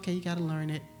like, oh, okay, you got to learn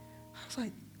it. I was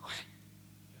like, what?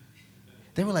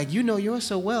 They were like, you know yours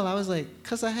so well. I was like,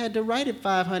 because I had to write it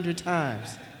 500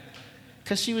 times.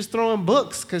 Because she was throwing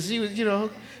books. Because she was,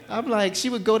 I'm like, she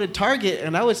would go to Target,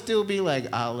 and I would still be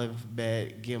like, Aleph,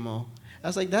 Bet, Gimel. I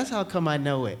was like, that's how come I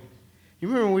know it. You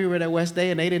remember when we were at West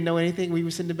Day and they didn't know anything? We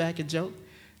were sitting back and joke.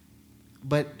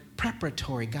 But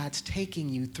preparatory, God's taking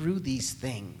you through these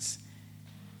things.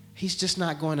 He's just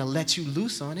not going to let you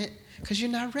loose on it because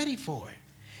you're not ready for it.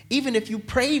 Even if you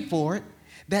prayed for it,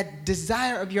 that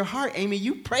desire of your heart, Amy,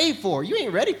 you prayed for it. You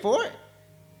ain't ready for it.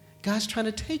 God's trying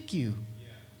to take you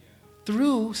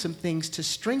through some things to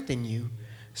strengthen you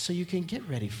so you can get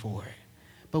ready for it.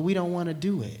 But we don't want to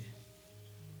do it.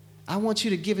 I want you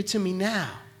to give it to me now.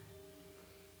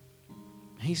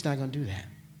 He's not going to do that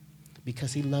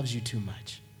because he loves you too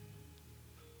much.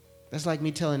 That's like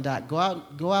me telling Doc, go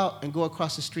out and go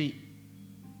across the street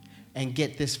and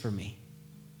get this for me.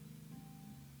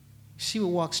 She would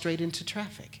walk straight into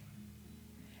traffic.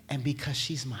 And because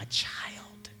she's my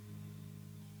child,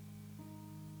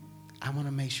 I want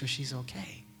to make sure she's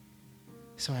okay.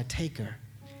 So I take her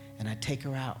and I take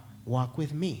her out, walk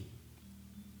with me.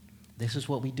 This is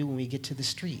what we do when we get to the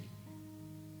street.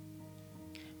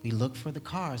 We look for the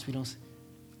cars.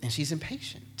 And she's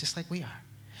impatient, just like we are.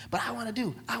 But I want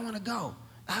to go.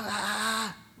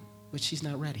 But she's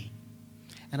not ready.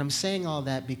 And I'm saying all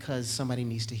that because somebody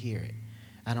needs to hear it.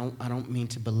 I don't mean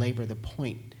to belabor the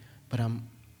point, but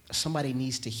somebody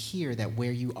needs to hear that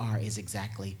where you are is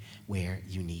exactly where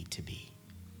you need to be.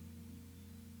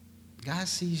 God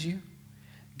sees you.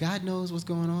 God knows what's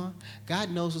going on.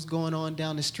 God knows what's going on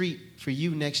down the street for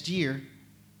you next year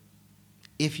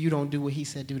if you don't do what he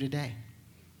said do today.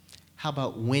 How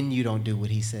about when you don't do what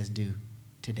he says do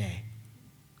today?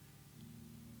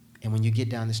 And when you get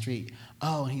down the street,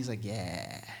 and he's like,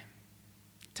 yeah,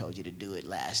 told you to do it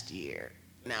last year.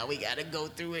 Now we got to go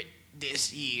through it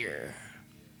this year.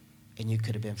 And you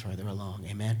could have been further along.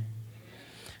 Amen?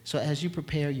 So as you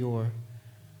prepare your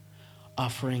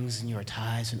offerings and your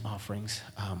tithes and offerings,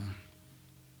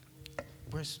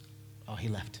 he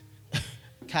left.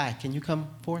 Kai, can you come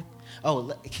forth?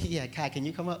 Kai, can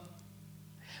you come up?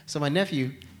 So my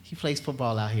nephew, he plays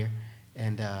football out here,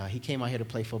 and he came out here to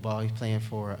play football. He's playing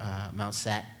for Mount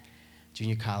Sac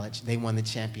Junior College. They won the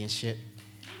championship.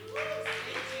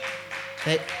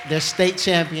 They're state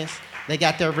champions. They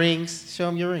got their rings. Show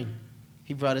them your ring.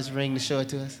 He brought his ring to show it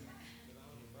to us.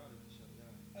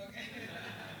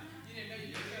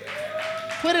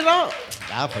 Put it on.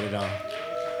 I'll put it on.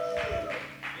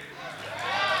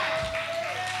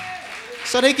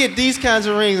 So they get these kinds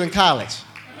of rings in college.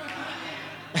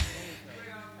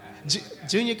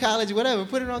 Junior college, whatever.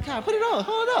 Put it on. Put it on.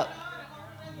 Hold up.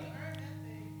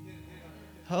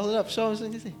 Hold it up. Show us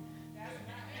what you see.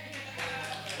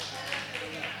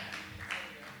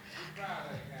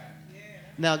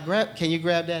 Now, can you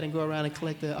grab that and go around and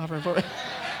collect the offering for it?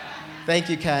 Thank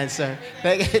you, kind sir.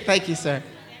 Thank you, sir.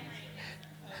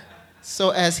 So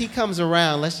as he comes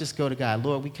around, let's just go to God.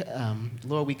 Lord,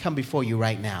 we come before you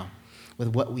right now with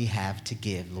what we have to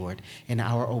give, Lord. In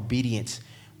our obedience,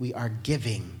 we are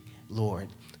giving, Lord,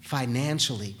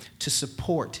 financially to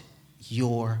support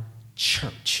your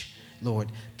church,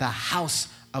 Lord, the house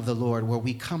of the Lord, where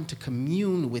we come to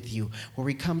commune with you, where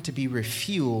we come to be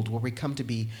refueled, where we come to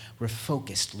be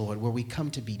refocused, Lord, where we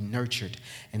come to be nurtured,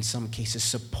 in some cases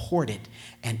supported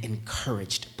and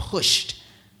encouraged, pushed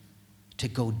to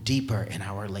go deeper in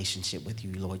our relationship with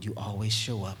you, Lord. You always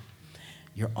show up.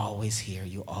 You're always here.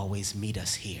 You always meet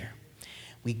us here.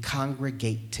 We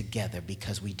congregate together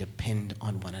because we depend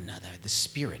on one another. The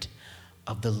Spirit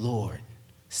of the Lord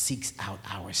seeks out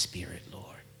our spirit, Lord.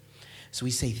 So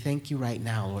we say thank you right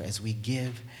now, Lord, as we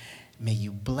give. May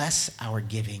you bless our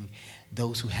giving.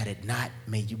 Those who had it not,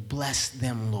 may you bless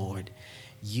them, Lord.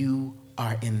 You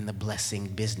are in the blessing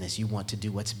business. You want to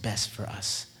do what's best for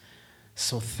us.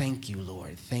 So thank you,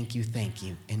 Lord. Thank you, thank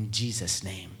you. In Jesus'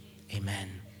 name, amen.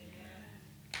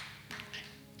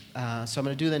 So I'm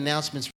going to do the announcements.